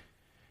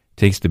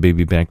 Takes the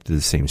baby back to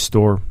the same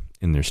store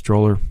in their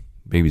stroller.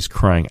 Baby's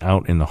crying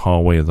out in the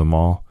hallway of the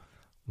mall.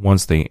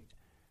 Once they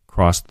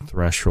cross the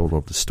threshold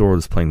of the store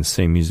that's playing the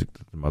same music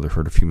that the mother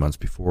heard a few months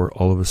before,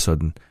 all of a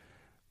sudden,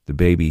 the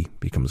baby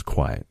becomes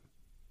quiet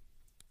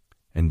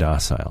and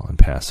docile and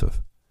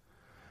passive.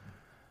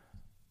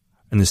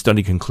 And the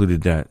study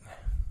concluded that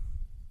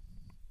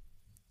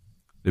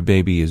the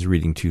baby is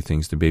reading two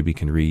things. The baby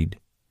can read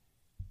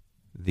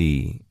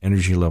the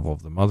energy level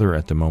of the mother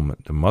at the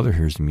moment the mother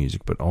hears the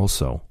music, but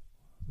also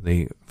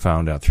they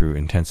found out through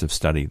intensive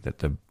study that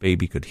the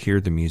baby could hear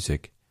the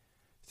music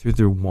through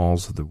the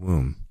walls of the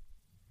womb.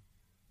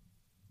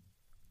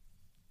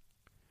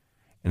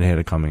 And it had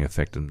a calming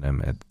effect on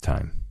them at the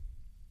time.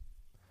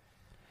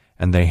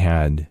 And they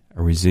had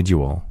a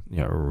residual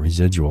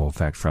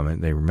effect from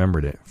it. They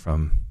remembered it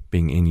from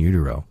being in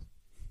utero.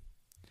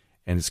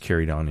 And it's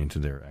carried on into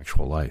their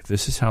actual life.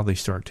 This is how they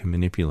start to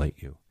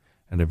manipulate you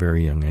at a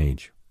very young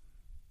age.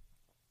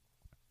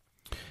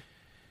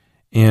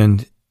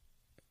 And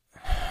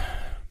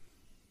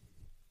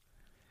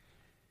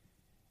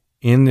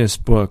in this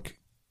book,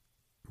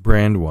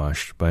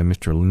 Brandwashed by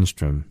Mr.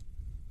 Lindstrom,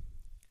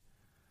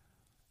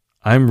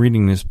 I'm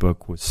reading this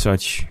book with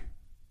such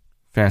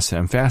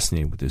I'm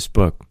fascinated with this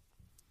book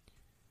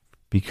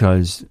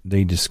because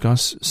they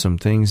discuss some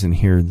things in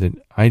here that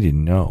I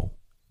didn't know.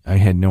 I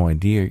had no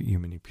idea you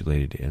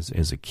manipulated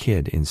as a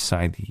kid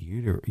inside the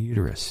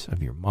uterus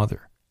of your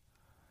mother.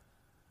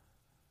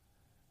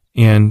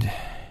 And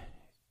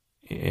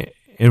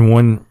in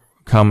one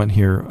comment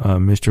here,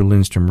 Mr.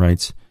 Lindstrom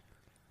writes,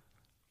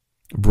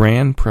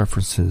 brand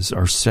preferences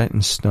are set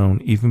in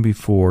stone even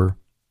before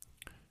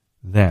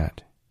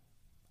that.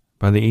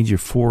 By the age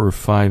of 4 or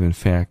 5, in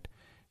fact,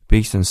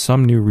 based on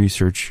some new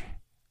research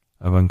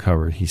I've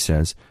uncovered, he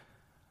says,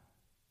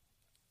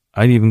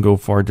 I'd even go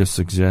far to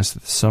suggest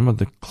that some of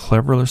the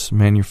cleverest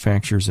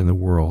manufacturers in the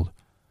world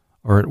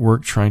are at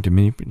work trying to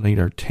manipulate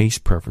our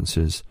taste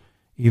preferences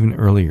even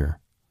earlier,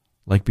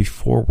 like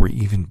before we're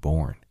even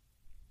born.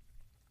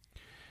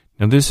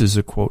 Now, this is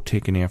a quote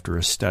taken after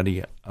a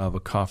study of a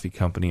coffee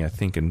company, I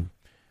think in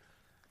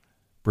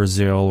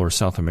Brazil or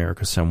South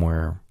America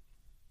somewhere,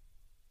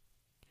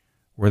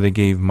 where they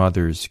gave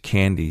mothers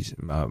candies,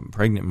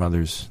 pregnant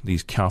mothers,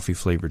 these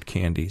coffee-flavored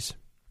candies.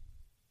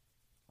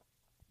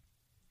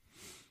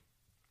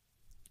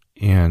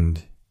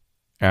 And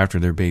after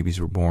their babies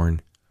were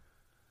born,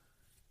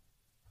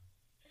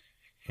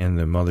 and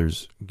the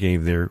mothers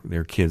gave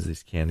their kids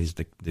these candies,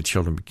 the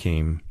children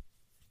became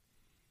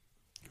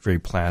very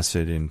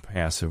placid and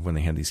passive when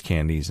they had these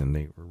candies, and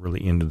they were really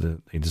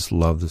they just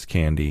loved this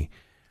candy.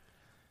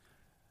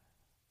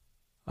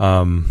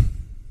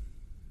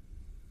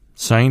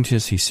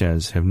 Scientists, he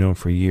says, have known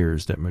for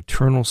years that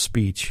maternal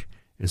speech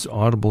is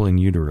audible in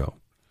utero.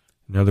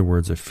 In other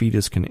words, a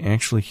fetus can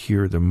actually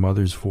hear the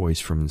mother's voice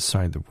from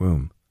inside the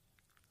womb.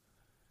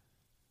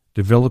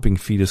 Developing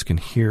fetus can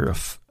hear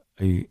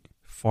a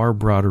far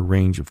broader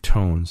range of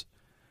tones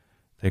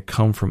that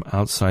come from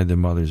outside the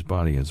mother's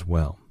body as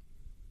well.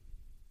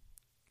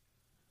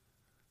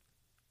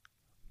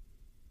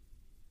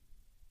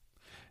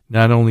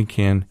 Not only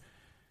can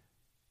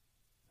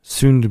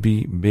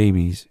soon-to-be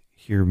babies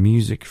hear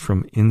music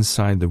from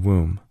inside the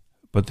womb,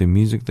 but the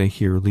music they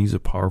hear leaves a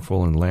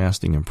powerful and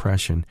lasting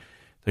impression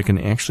that can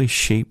actually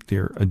shape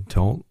their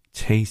adult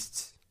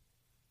tastes.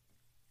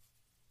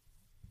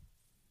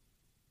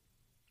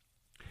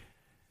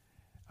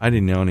 I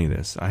didn't know any of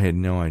this. I had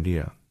no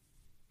idea.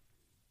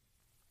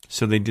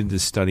 So they did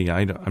this study.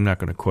 I'm not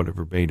going to quote it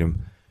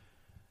verbatim,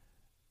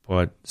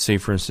 but say,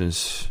 for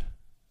instance,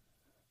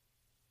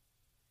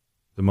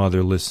 the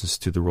mother listens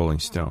to the Rolling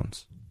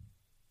Stones,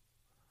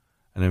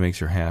 and it makes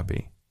her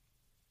happy.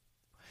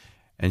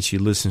 And she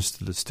listens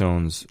to the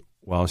Stones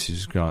while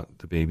she's got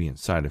the baby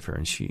inside of her,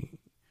 and she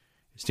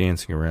is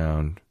dancing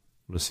around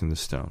listening to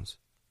the Stones.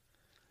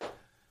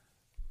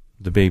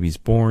 The baby's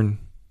born,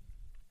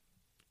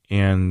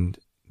 and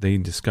they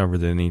discover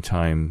that any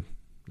time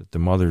that the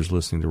mother's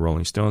listening to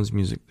Rolling Stones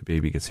music, the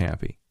baby gets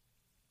happy.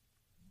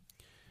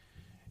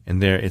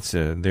 And it's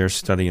their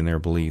study and their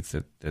belief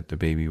that the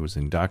baby was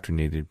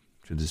indoctrinated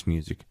to this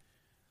music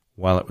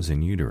while it was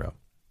in utero.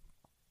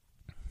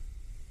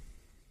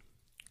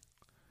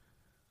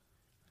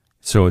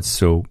 So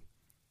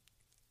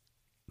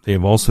they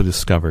have also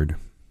discovered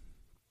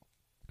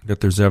that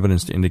there's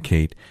evidence to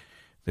indicate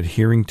that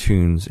hearing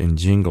tunes and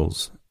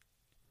jingles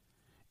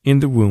in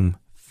the womb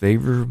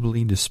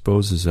favorably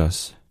disposes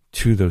us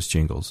to those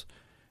jingles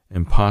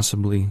and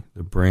possibly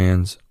the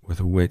brands with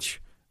which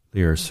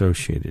they are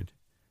associated.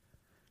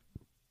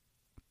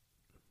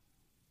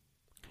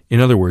 In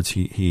other words,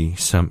 he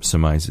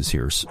summarizes.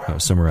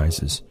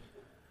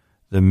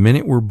 The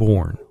minute we're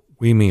born,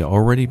 we may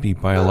already be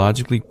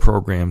biologically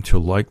programmed to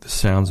like the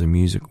sounds and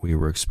music we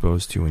were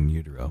exposed to in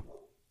utero.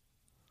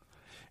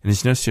 And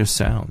it's not just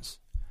sounds.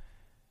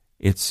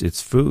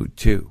 It's food,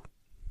 too.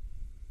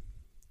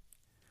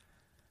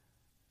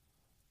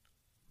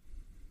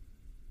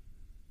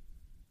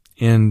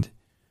 And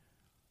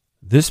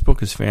this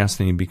book is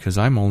fascinating because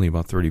I'm only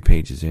about 30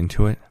 pages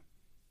into it.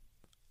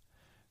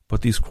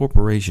 But these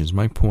corporations,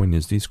 my point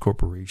is these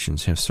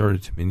corporations have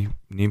started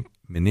to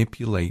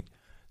manipulate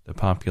the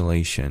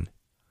population,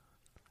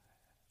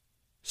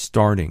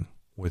 starting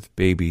with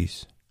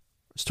babies,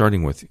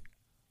 starting with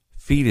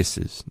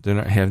fetuses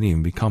that haven't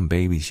even become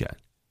babies yet,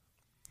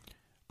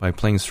 by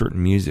playing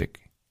certain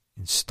music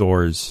in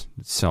stores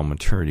that sell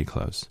maternity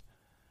clothes,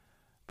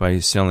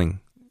 by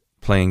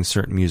playing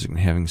certain music and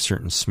having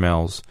certain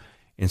smells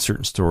in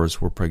certain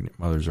stores where pregnant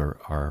mothers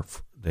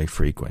they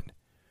frequent.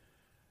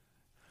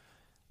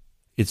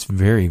 It's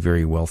very,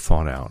 very well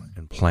thought out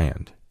and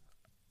planned.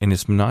 And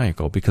it's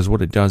maniacal because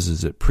what it does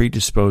is it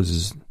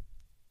predisposes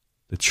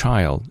the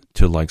child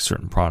to like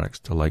certain products,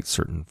 to like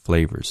certain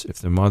flavors. If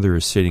the mother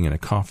is sitting in a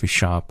coffee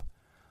shop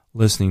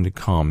listening to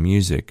calm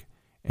music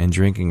and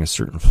drinking a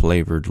certain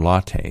flavored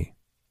latte,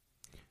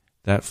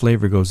 that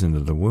flavor goes into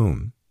the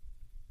womb.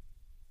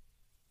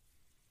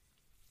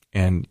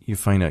 And you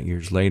find out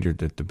years later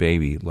that the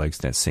baby likes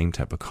that same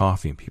type of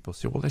coffee, and people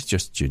say, well, that's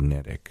just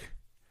genetic.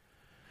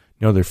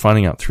 No, they're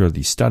finding out through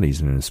these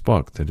studies and in this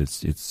book that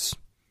it's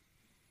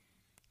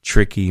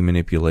tricky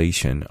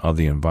manipulation of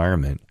the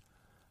environment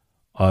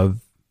of,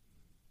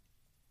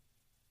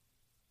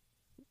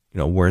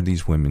 where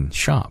these women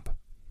shop.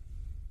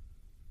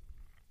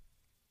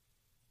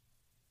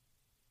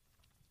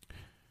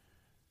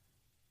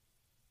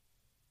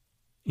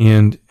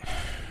 And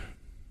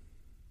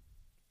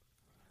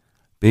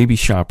baby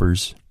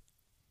shoppers,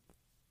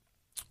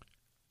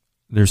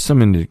 there's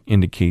some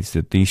indicates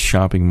that these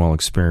shopping mall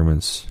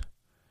experiments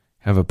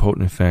have a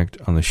potent effect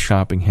on the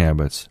shopping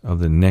habits of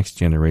the next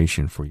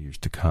generation for years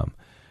to come.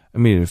 I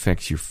mean, it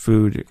affects your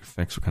food, it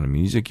affects what kind of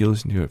music you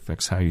listen to, it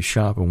affects how you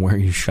shop and where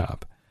you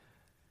shop.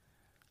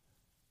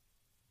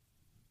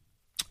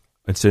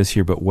 It says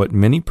here, but what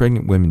many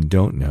pregnant women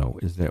don't know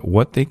is that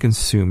what they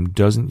consume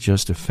doesn't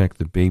just affect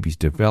the baby's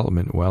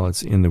development while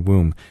it's in the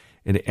womb,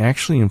 it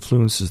actually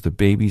influences the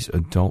baby's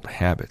adult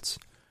habits.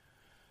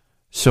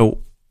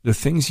 So the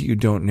things you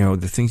don't know,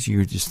 the things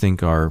you just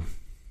think are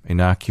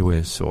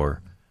innocuous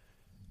or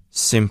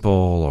simple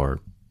or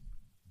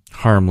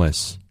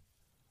harmless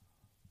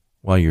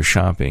while you're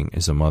shopping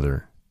as a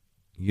mother,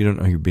 you don't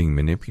know you're being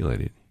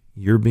manipulated.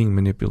 You're being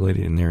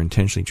manipulated, and they're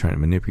intentionally trying to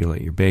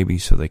manipulate your baby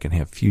so they can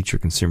have future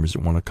consumers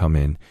that want to come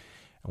in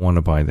and want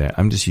to buy that.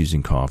 I'm just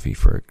using coffee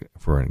for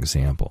an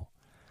example.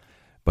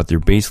 But they're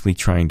basically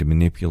trying to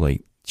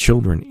manipulate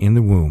children in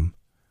the womb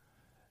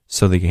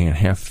so they can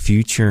have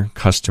future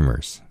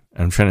customers.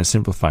 I'm trying to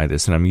simplify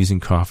this, and I'm using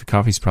coffee.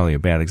 Coffee's probably a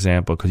bad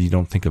example because you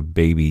don't think of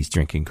babies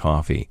drinking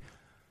coffee.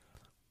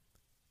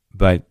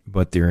 But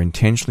they're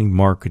intentionally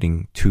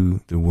marketing to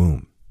the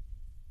womb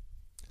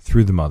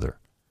through the mother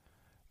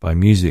by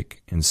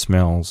music and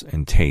smells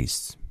and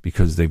tastes,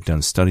 because they've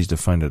done studies to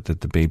find out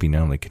that the baby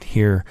not only can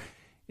hear,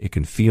 it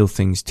can feel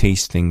things,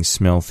 taste things,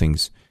 smell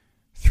things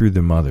through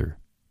the mother.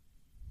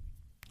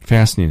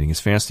 Fascinating. It's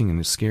fascinating and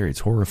it's scary.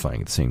 It's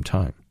horrifying at the same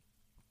time.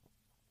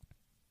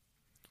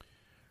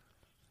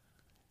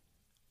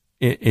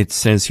 It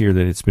says here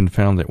that it's been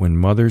found that when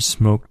mothers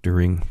smoke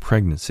during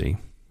pregnancy,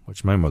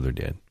 which my mother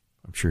did,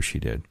 I'm sure she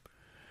did,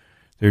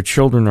 their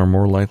children are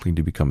more likely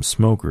to become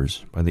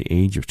smokers by the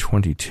age of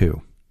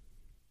 22.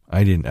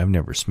 I've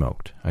never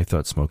smoked. I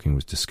thought smoking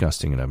was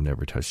disgusting, and I've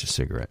never touched a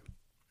cigarette.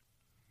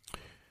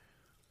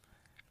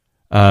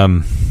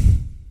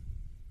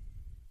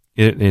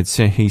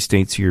 He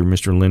states here,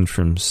 Mr.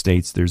 Lindstrom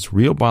states, there's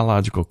real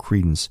biological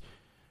credence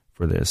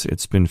for this.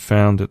 It's been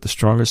found that the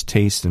strongest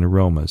tastes and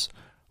aromas,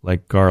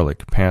 like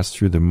garlic, pass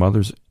through the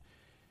mother's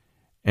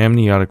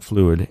amniotic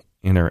fluid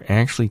and are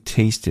actually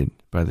tasted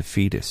by the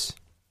fetus.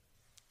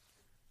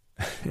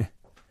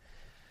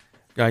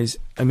 Guys,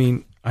 I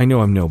mean, I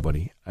know I'm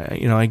nobody.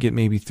 I get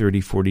maybe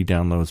 30, 40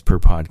 downloads per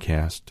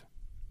podcast.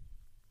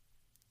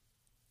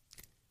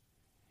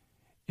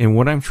 And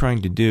what I'm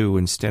trying to do,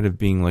 instead of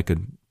being like a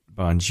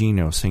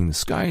Bongino saying the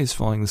sky is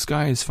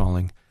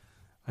falling,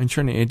 I'm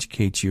trying to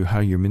educate you how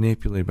you're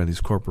manipulated by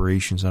these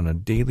corporations on a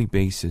daily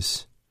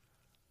basis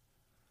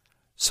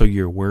so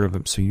you're aware of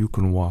them, so you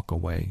can walk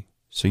away,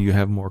 so you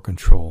have more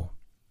control.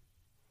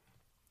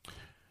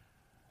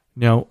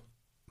 Now,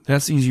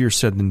 that's easier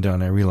said than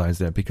done, I realize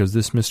that, because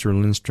this Mr.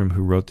 Lindstrom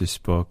who wrote this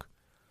book,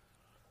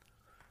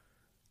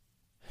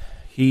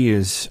 he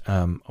is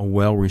a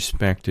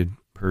well-respected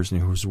person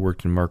who's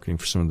worked in marketing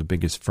for some of the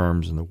biggest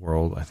firms in the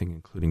world, I think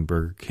including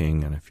Burger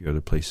King and a few other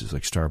places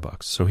like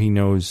Starbucks. So he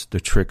knows the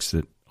tricks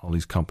that all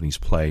these companies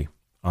play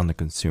on the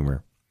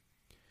consumer.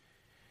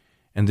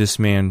 And this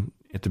man,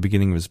 at the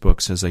beginning of his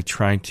book, says, I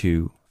tried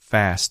to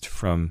fast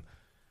from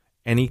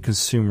any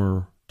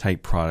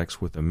consumer-type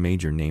products with a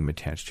major name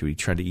attached to it. He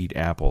tried to eat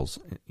apples,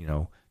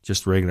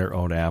 just regular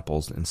old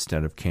apples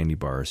instead of candy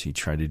bars. He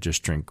tried to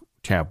just drink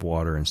tap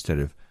water instead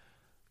of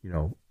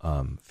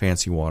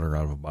fancy water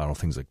out of a bottle,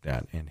 things like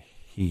that. And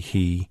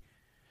he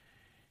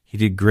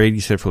did great. He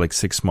said for like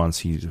 6 months,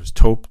 he was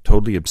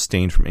totally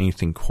abstained from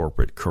anything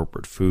corporate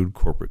food,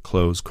 corporate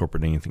clothes,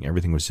 corporate anything.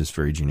 Everything was just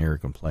very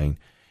generic and plain.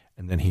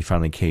 And then he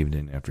finally caved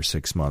in after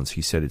 6 months.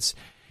 He said it's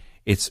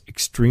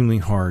extremely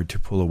hard to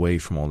pull away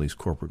from all these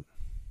corporate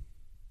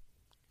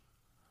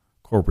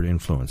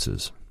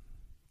influences.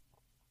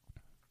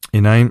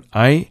 And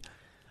I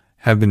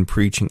have been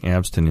preaching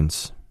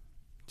abstinence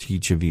to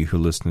each of you who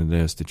listen to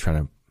this, to try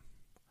to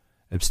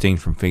abstain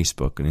from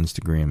Facebook and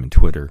Instagram and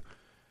Twitter,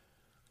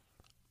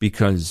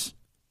 because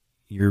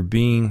you're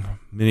being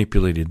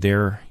manipulated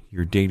there.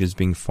 Your data is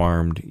being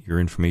farmed. Your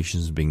information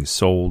is being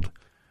sold.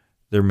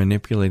 They're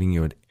manipulating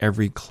you at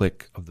every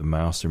click of the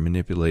mouse. They're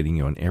manipulating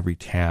you on every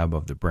tab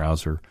of the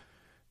browser.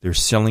 They're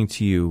selling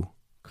to you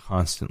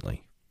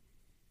constantly.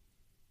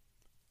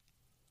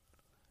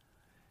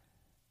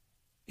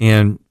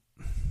 And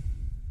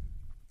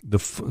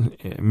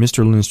Mr.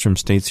 Lindstrom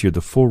states here,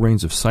 the full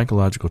range of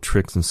psychological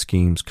tricks and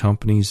schemes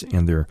companies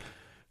and their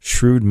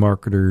shrewd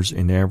marketers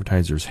and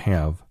advertisers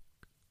have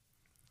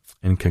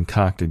and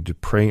concocted to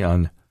prey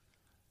on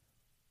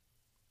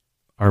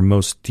our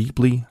most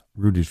deeply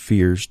rooted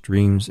fears,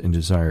 dreams, and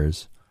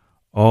desires,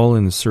 all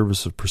in the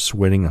service of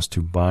persuading us to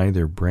buy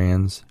their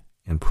brands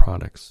and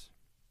products.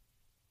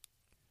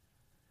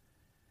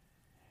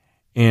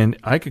 And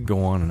I could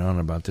go on and on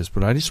about this,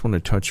 but I just want to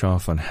touch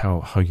off on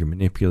how you're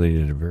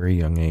manipulated at a very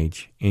young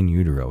age in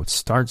utero. It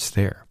starts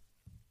there.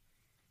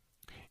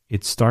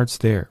 It starts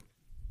there.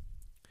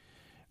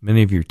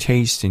 Many of your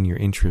tastes and your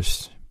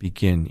interests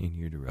begin in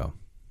utero.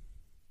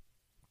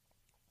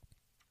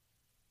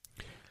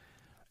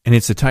 And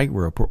it's a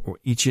tightrope.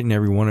 Each and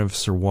every one of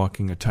us are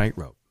walking a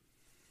tightrope.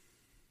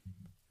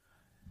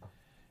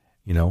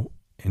 You know,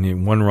 and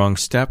in one wrong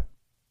step,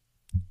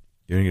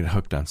 you're going to get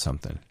hooked on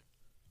something.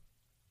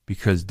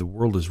 Because the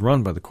world is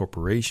run by the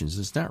corporations.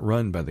 It's not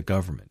run by the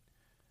government.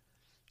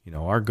 You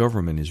know, our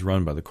government is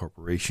run by the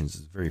corporations.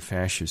 It's very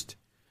fascist.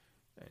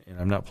 And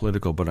I'm not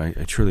political, but I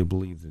truly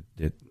believe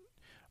that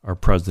our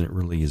president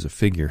really is a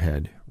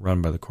figurehead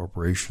run by the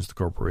corporations. The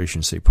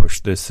corporations say, push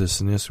this,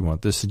 this, and this. We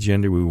want this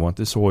agenda. We want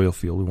this oil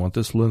field. We want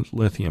this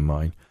lithium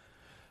mine.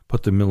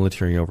 Put the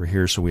military over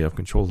here so we have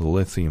control of the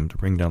lithium to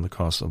bring down the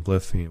cost of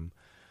lithium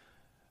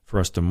for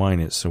us to mine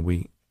it so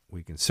we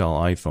can sell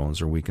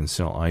iPhones, or we can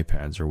sell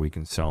iPads, or we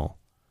can sell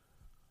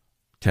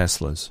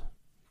Tesla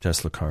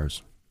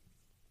cars.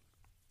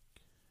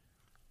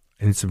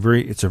 And it's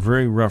a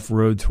very rough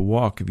road to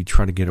walk if you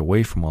try to get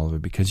away from all of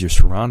it, because you're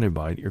surrounded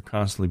by it. You're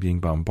constantly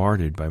being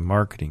bombarded by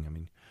marketing. I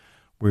mean,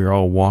 we're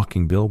all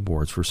walking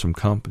billboards for some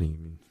company.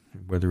 I mean,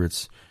 whether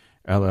it's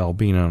LL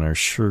Bean on our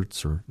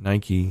shirts, or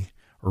Nike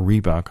or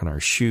Reebok on our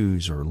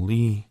shoes, or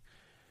Lee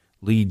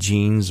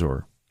jeans,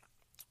 or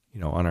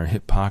on our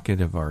hip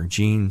pocket of our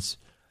jeans.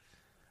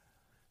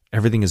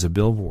 Everything is a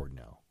billboard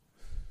now.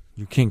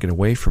 You can't get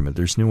away from it.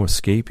 There's no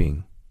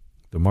escaping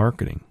the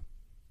marketing.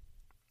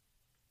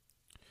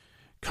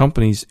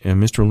 Companies,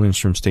 and Mr.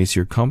 Lindstrom states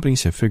here,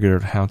 companies have figured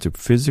out how to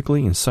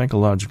physically and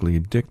psychologically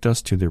addict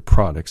us to their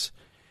products,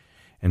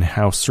 and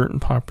how certain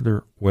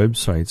popular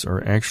websites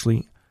are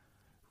actually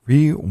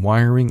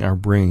rewiring our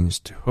brains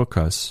to hook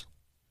us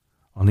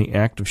on the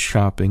act of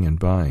shopping and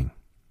buying.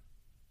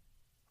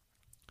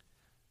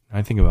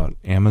 I think about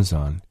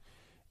Amazon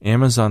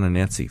and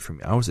Etsy. For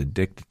me, I was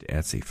addicted to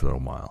Etsy for a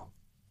little while.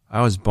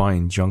 I was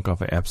buying junk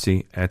off of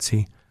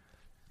Etsy,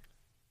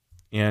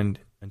 and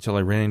until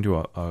I ran into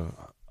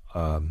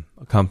a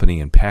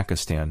company in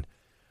Pakistan.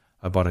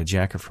 I bought a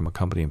jacket from a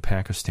company in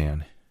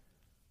Pakistan,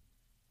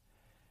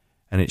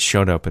 and it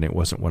showed up, and it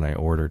wasn't what I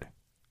ordered.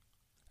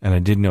 And I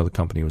didn't know the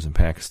company was in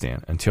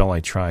Pakistan until I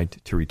tried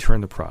to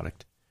return the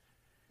product,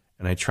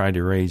 and I tried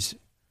to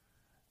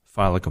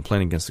file a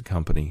complaint against the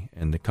company,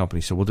 and the company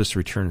said, "We'll just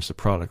return us the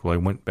product." Well, I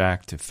went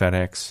back to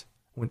FedEx,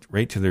 went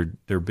right to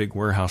their big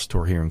warehouse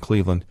store here in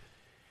Cleveland,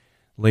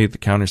 laid at the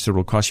counter, said,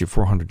 "It'll cost you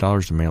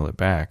 $400 to mail it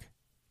back."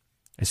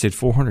 I said,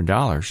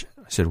 $400?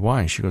 I said,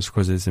 "Why?" She goes,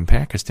 "Because it's in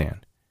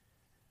Pakistan,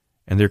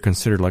 and they're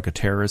considered like a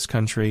terrorist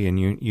country, and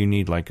you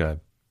need like I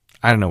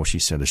don't know what she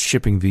said, a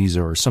shipping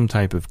visa or some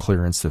type of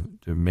clearance to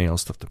mail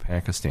stuff to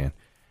Pakistan."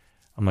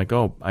 I'm like,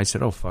 I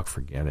said, fuck,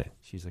 forget it.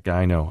 She's like,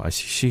 "I know."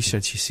 She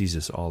said she sees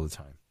this all the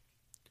time.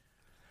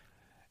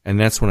 And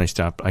that's when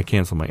I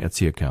canceled my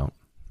Etsy account.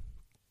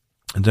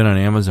 And then on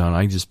Amazon,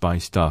 I just buy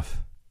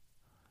stuff.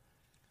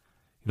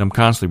 And I'm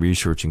constantly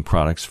researching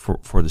products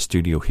for the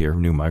studio here,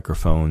 new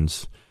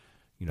microphones,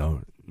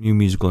 new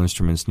musical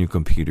instruments, new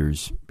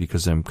computers,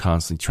 because I'm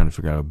constantly trying to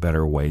figure out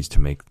better ways to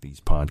make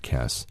these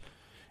podcasts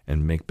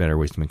and make better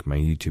ways to make my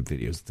YouTube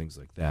videos and things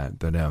like that.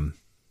 But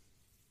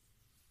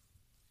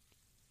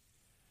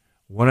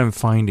what I'm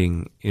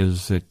finding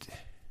is that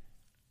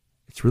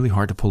it's really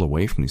hard to pull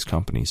away from these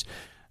companies.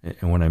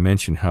 And when I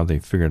mentioned how they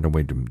figured out a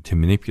way to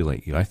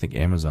manipulate you, I think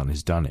Amazon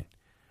has done it.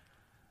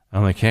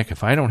 I'm like, heck,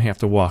 if I don't have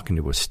to walk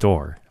into a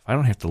store, if I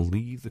don't have to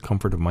leave the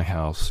comfort of my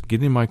house,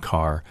 get in my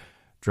car,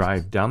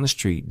 drive down the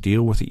street,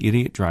 deal with the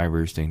idiot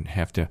drivers, then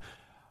have to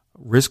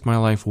risk my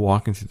life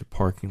walking through the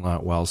parking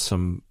lot while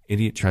some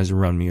idiot tries to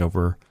run me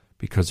over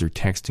because they're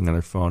texting on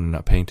their phone and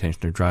not paying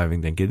attention to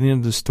driving, then get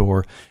into the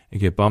store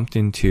and get bumped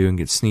into and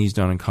get sneezed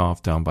on and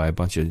coughed on by a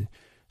bunch of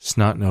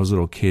snot-nosed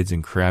little kids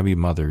and crabby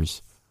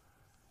mothers,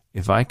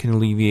 if I can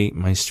alleviate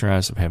my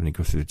stress of having to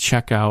go through the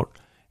checkout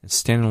and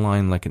stand in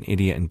line like an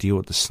idiot and deal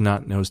with the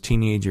snot-nosed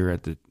teenager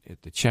at the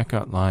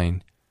checkout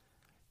line,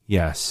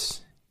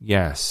 yes,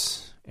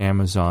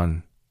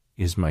 Amazon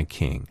is my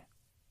king.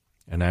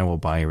 And I will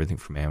buy everything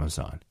from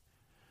Amazon.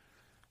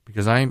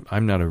 Because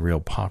I'm not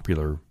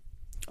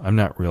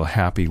real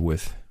happy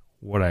with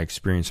what I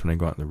experience when I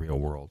go out in the real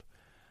world.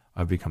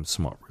 I've become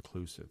somewhat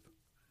reclusive.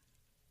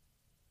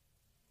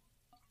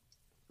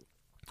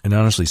 And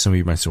honestly, some of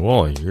you might say,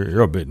 well,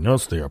 you're a bit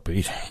nuts there,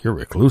 Pete. You're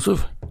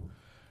reclusive?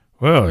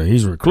 Well,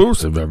 he's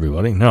reclusive,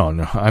 everybody. No,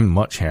 I'm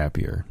much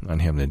happier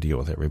not having to deal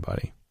with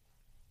everybody.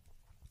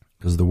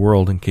 Because the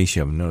world, in case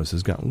you haven't noticed,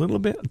 has gotten a little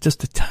bit,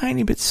 just a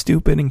tiny bit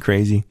stupid and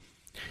crazy.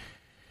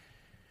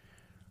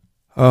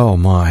 Oh,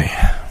 my.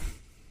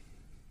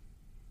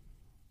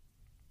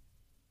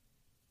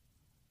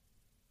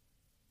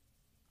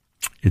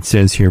 It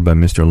says here by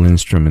Mr.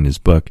 Lindstrom in his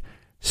book,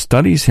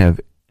 studies have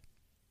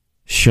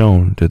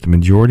shown that the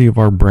majority of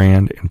our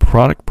brand and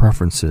product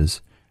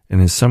preferences,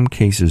 and in some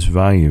cases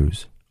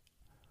values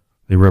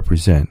they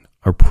represent,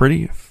 are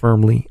pretty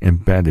firmly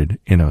embedded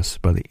in us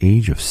by the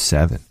age of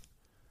 7.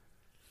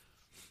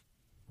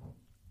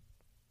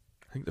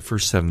 I think the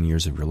first 7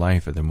 years of your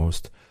life are the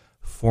most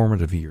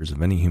formative years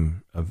of any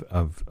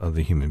of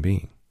the human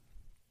being.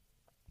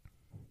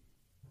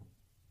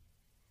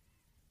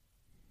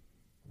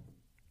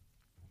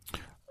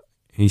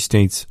 He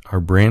states, our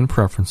brand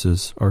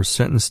preferences are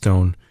set in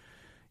stone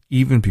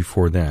even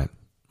before that,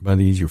 by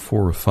the age of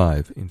 4 or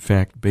 5. In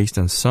fact, based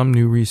on some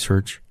new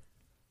research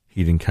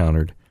he'd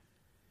encountered,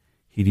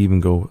 he'd even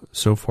go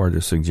so far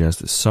to suggest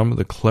that some of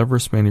the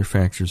cleverest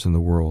manufacturers in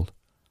the world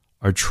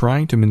are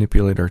trying to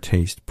manipulate our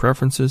taste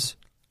preferences,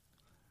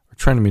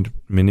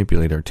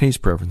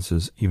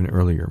 even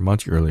earlier,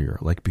 much earlier,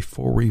 like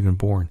before we're even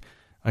born.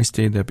 I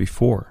stated that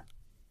before.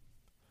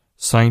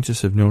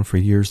 Scientists have known for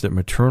years that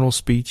maternal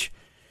speech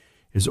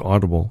is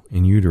audible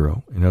in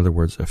utero. In other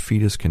words, a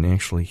fetus can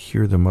actually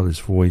hear the mother's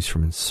voice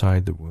from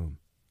inside the womb.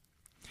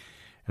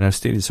 And I've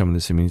stated some of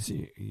this. I mean,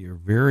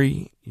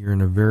 you're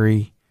in a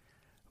very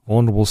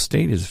vulnerable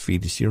state as a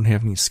fetus. You don't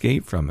have any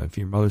escape from it. If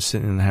your mother's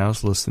sitting in the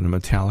house listening to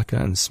Metallica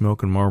and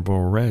smoking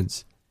Marlboro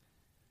Reds,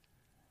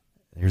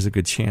 there's a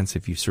good chance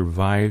if you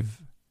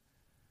survive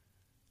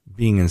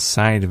being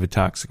inside of a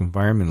toxic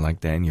environment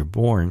like that and you're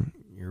born,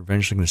 you're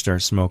eventually going to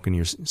start smoking.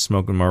 You're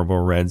smoking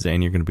Marlboro Reds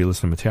and you're going to be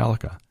listening to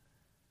Metallica.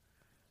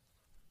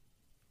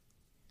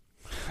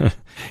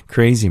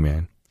 Crazy,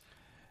 man.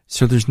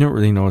 So there's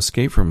really no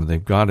escape from it.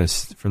 They've got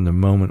us from the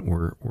moment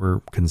we're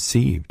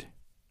conceived.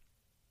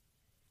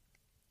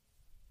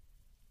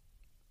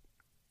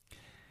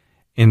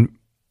 And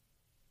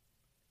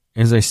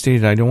as I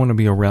stated, I don't want to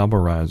be a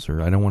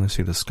rabble-rouser. I don't want to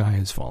say the sky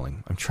is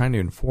falling. I'm trying to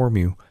inform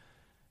you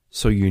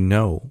so you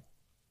know,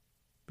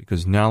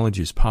 because knowledge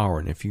is power.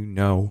 And if you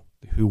know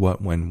who,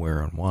 what, when,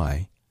 where, and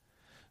why,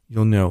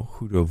 you'll know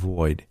who to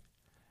avoid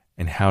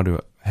and how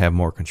to have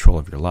more control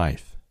of your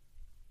life.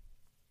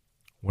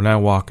 When I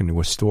walk into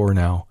a store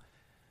now,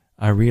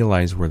 I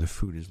realize where the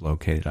food is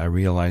located. I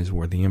realize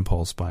where the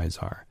impulse buys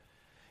are.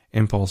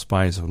 Impulse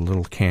buys are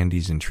little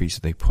candies and treats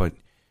that they put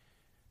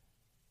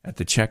at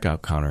the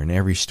checkout counter in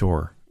every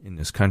store in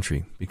this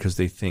country because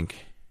they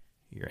think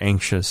you're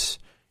anxious,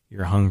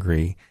 you're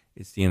hungry,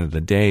 it's the end of the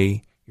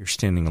day, you're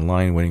standing in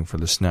line waiting for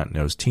the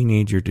snot-nosed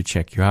teenager to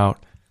check you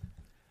out.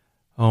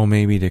 Oh,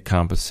 maybe to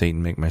compensate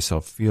and make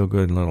myself feel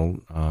good,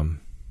 a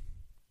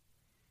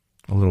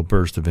little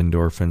burst of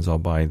endorphins, I'll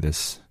buy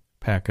this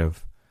pack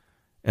of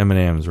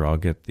M&Ms or I'll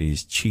get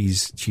these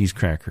cheese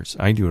crackers.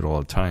 I do it all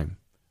the time.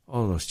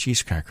 Oh, those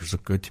cheese crackers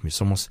look good to me.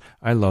 It's almost,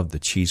 I love the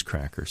cheese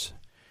crackers.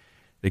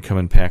 They come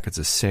in packets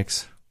of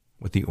 6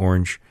 with the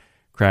orange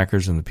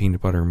crackers and the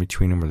peanut butter in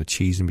between them or the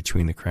cheese in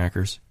between the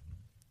crackers.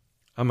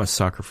 I'm a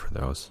sucker for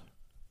those.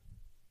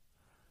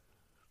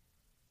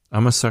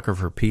 I'm a sucker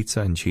for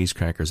pizza and cheese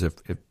crackers. If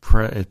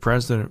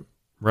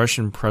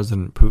Russian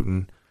President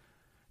Putin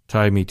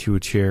tied me to a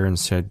chair and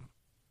said,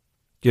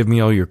 give me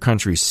all your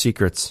country's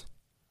secrets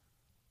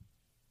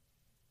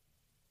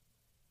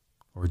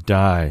or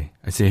die,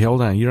 I say,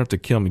 hold on, you don't have to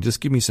kill me.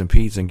 Just give me some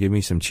pizza and give me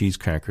some cheese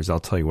crackers. I'll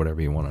tell you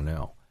whatever you want to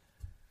know.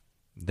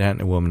 That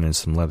and a woman in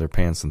some leather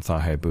pants and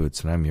thigh-high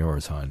boots, and I'm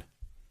yours, hon.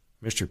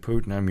 Mr.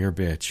 Putin, I'm your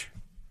bitch.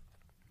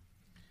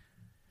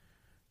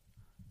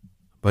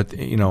 But,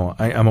 you know,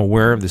 I'm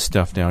aware of this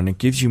stuff now, and it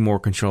gives you more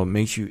control.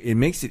 It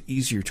makes it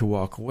easier to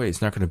walk away.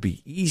 It's not going to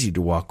be easy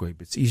to walk away,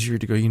 but it's easier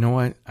to go, you know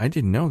what? I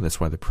didn't know that's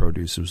why the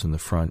produce was in the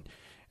front.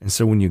 And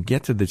so when you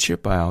get to the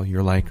chip aisle,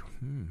 you're like,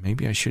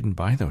 maybe I shouldn't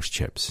buy those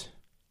chips.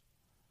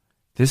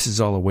 This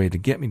is all a way to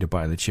get me to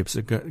buy the chips,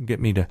 to get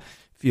me to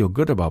feel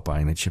good about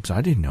buying the chips.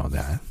 I didn't know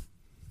that.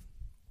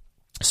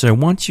 So I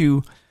want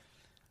you,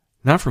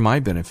 not for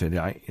my benefit,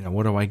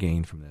 what do I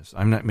gain from this?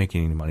 I'm not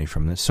making any money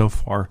from this. So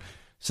far,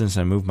 since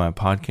I moved my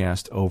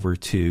podcast over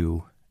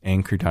to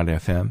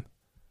Anchor.fm,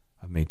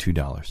 I've made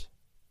 $2.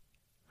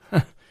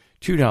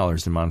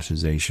 $2 in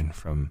monetization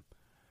from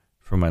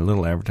my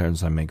little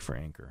advertisements I make for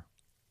Anchor.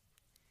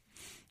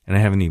 And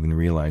I haven't even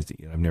realized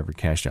it yet. I've never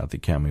cashed out the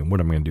account. I mean, what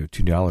am I going to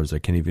do? $2? I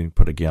can't even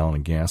put a gallon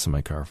of gas in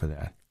my car for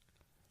that.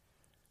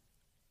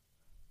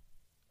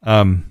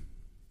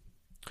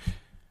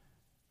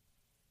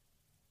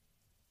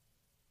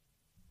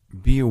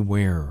 Be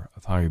aware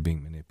of how you're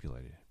being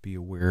manipulated. Be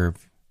aware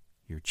of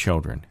your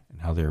children and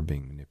how they're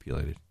being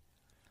manipulated.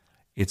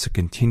 It's a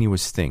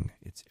continuous thing.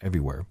 It's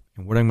everywhere.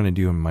 And what I'm going to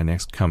do in my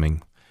next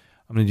coming,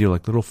 I'm going to do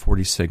like little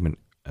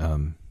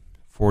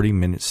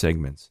 40-minute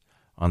segments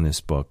on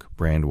this book,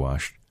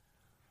 Brandwashed,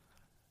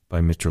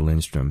 by Mr.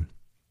 Lindstrom.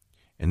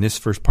 And this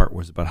first part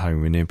was about how you're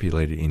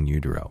manipulated in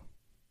utero.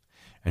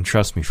 And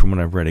trust me, from what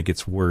I've read, it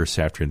gets worse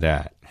after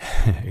that.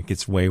 It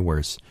gets way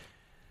worse.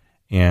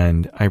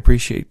 And I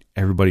appreciate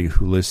everybody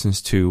who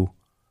listens to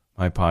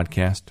my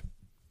podcast.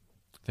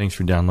 Thanks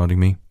for downloading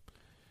me.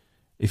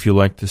 If you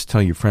like this,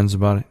 tell your friends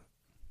about it.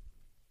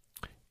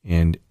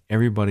 And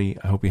everybody,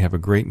 I hope you have a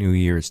great new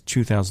year. It's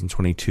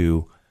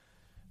 2022.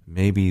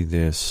 Maybe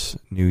this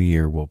new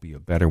year will be a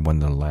better one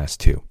than the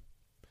last two.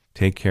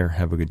 Take care.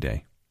 Have a good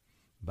day.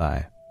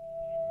 Bye.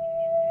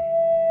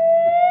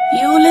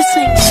 You're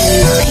listening to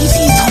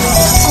PT Pop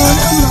on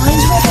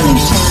Mind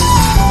Revolution,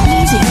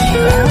 leading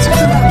you out of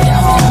the rabbit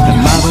hole.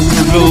 I'm out on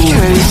the road,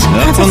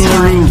 up on the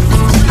roof,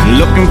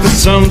 looking for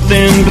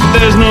something, but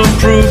there's no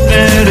proof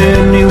that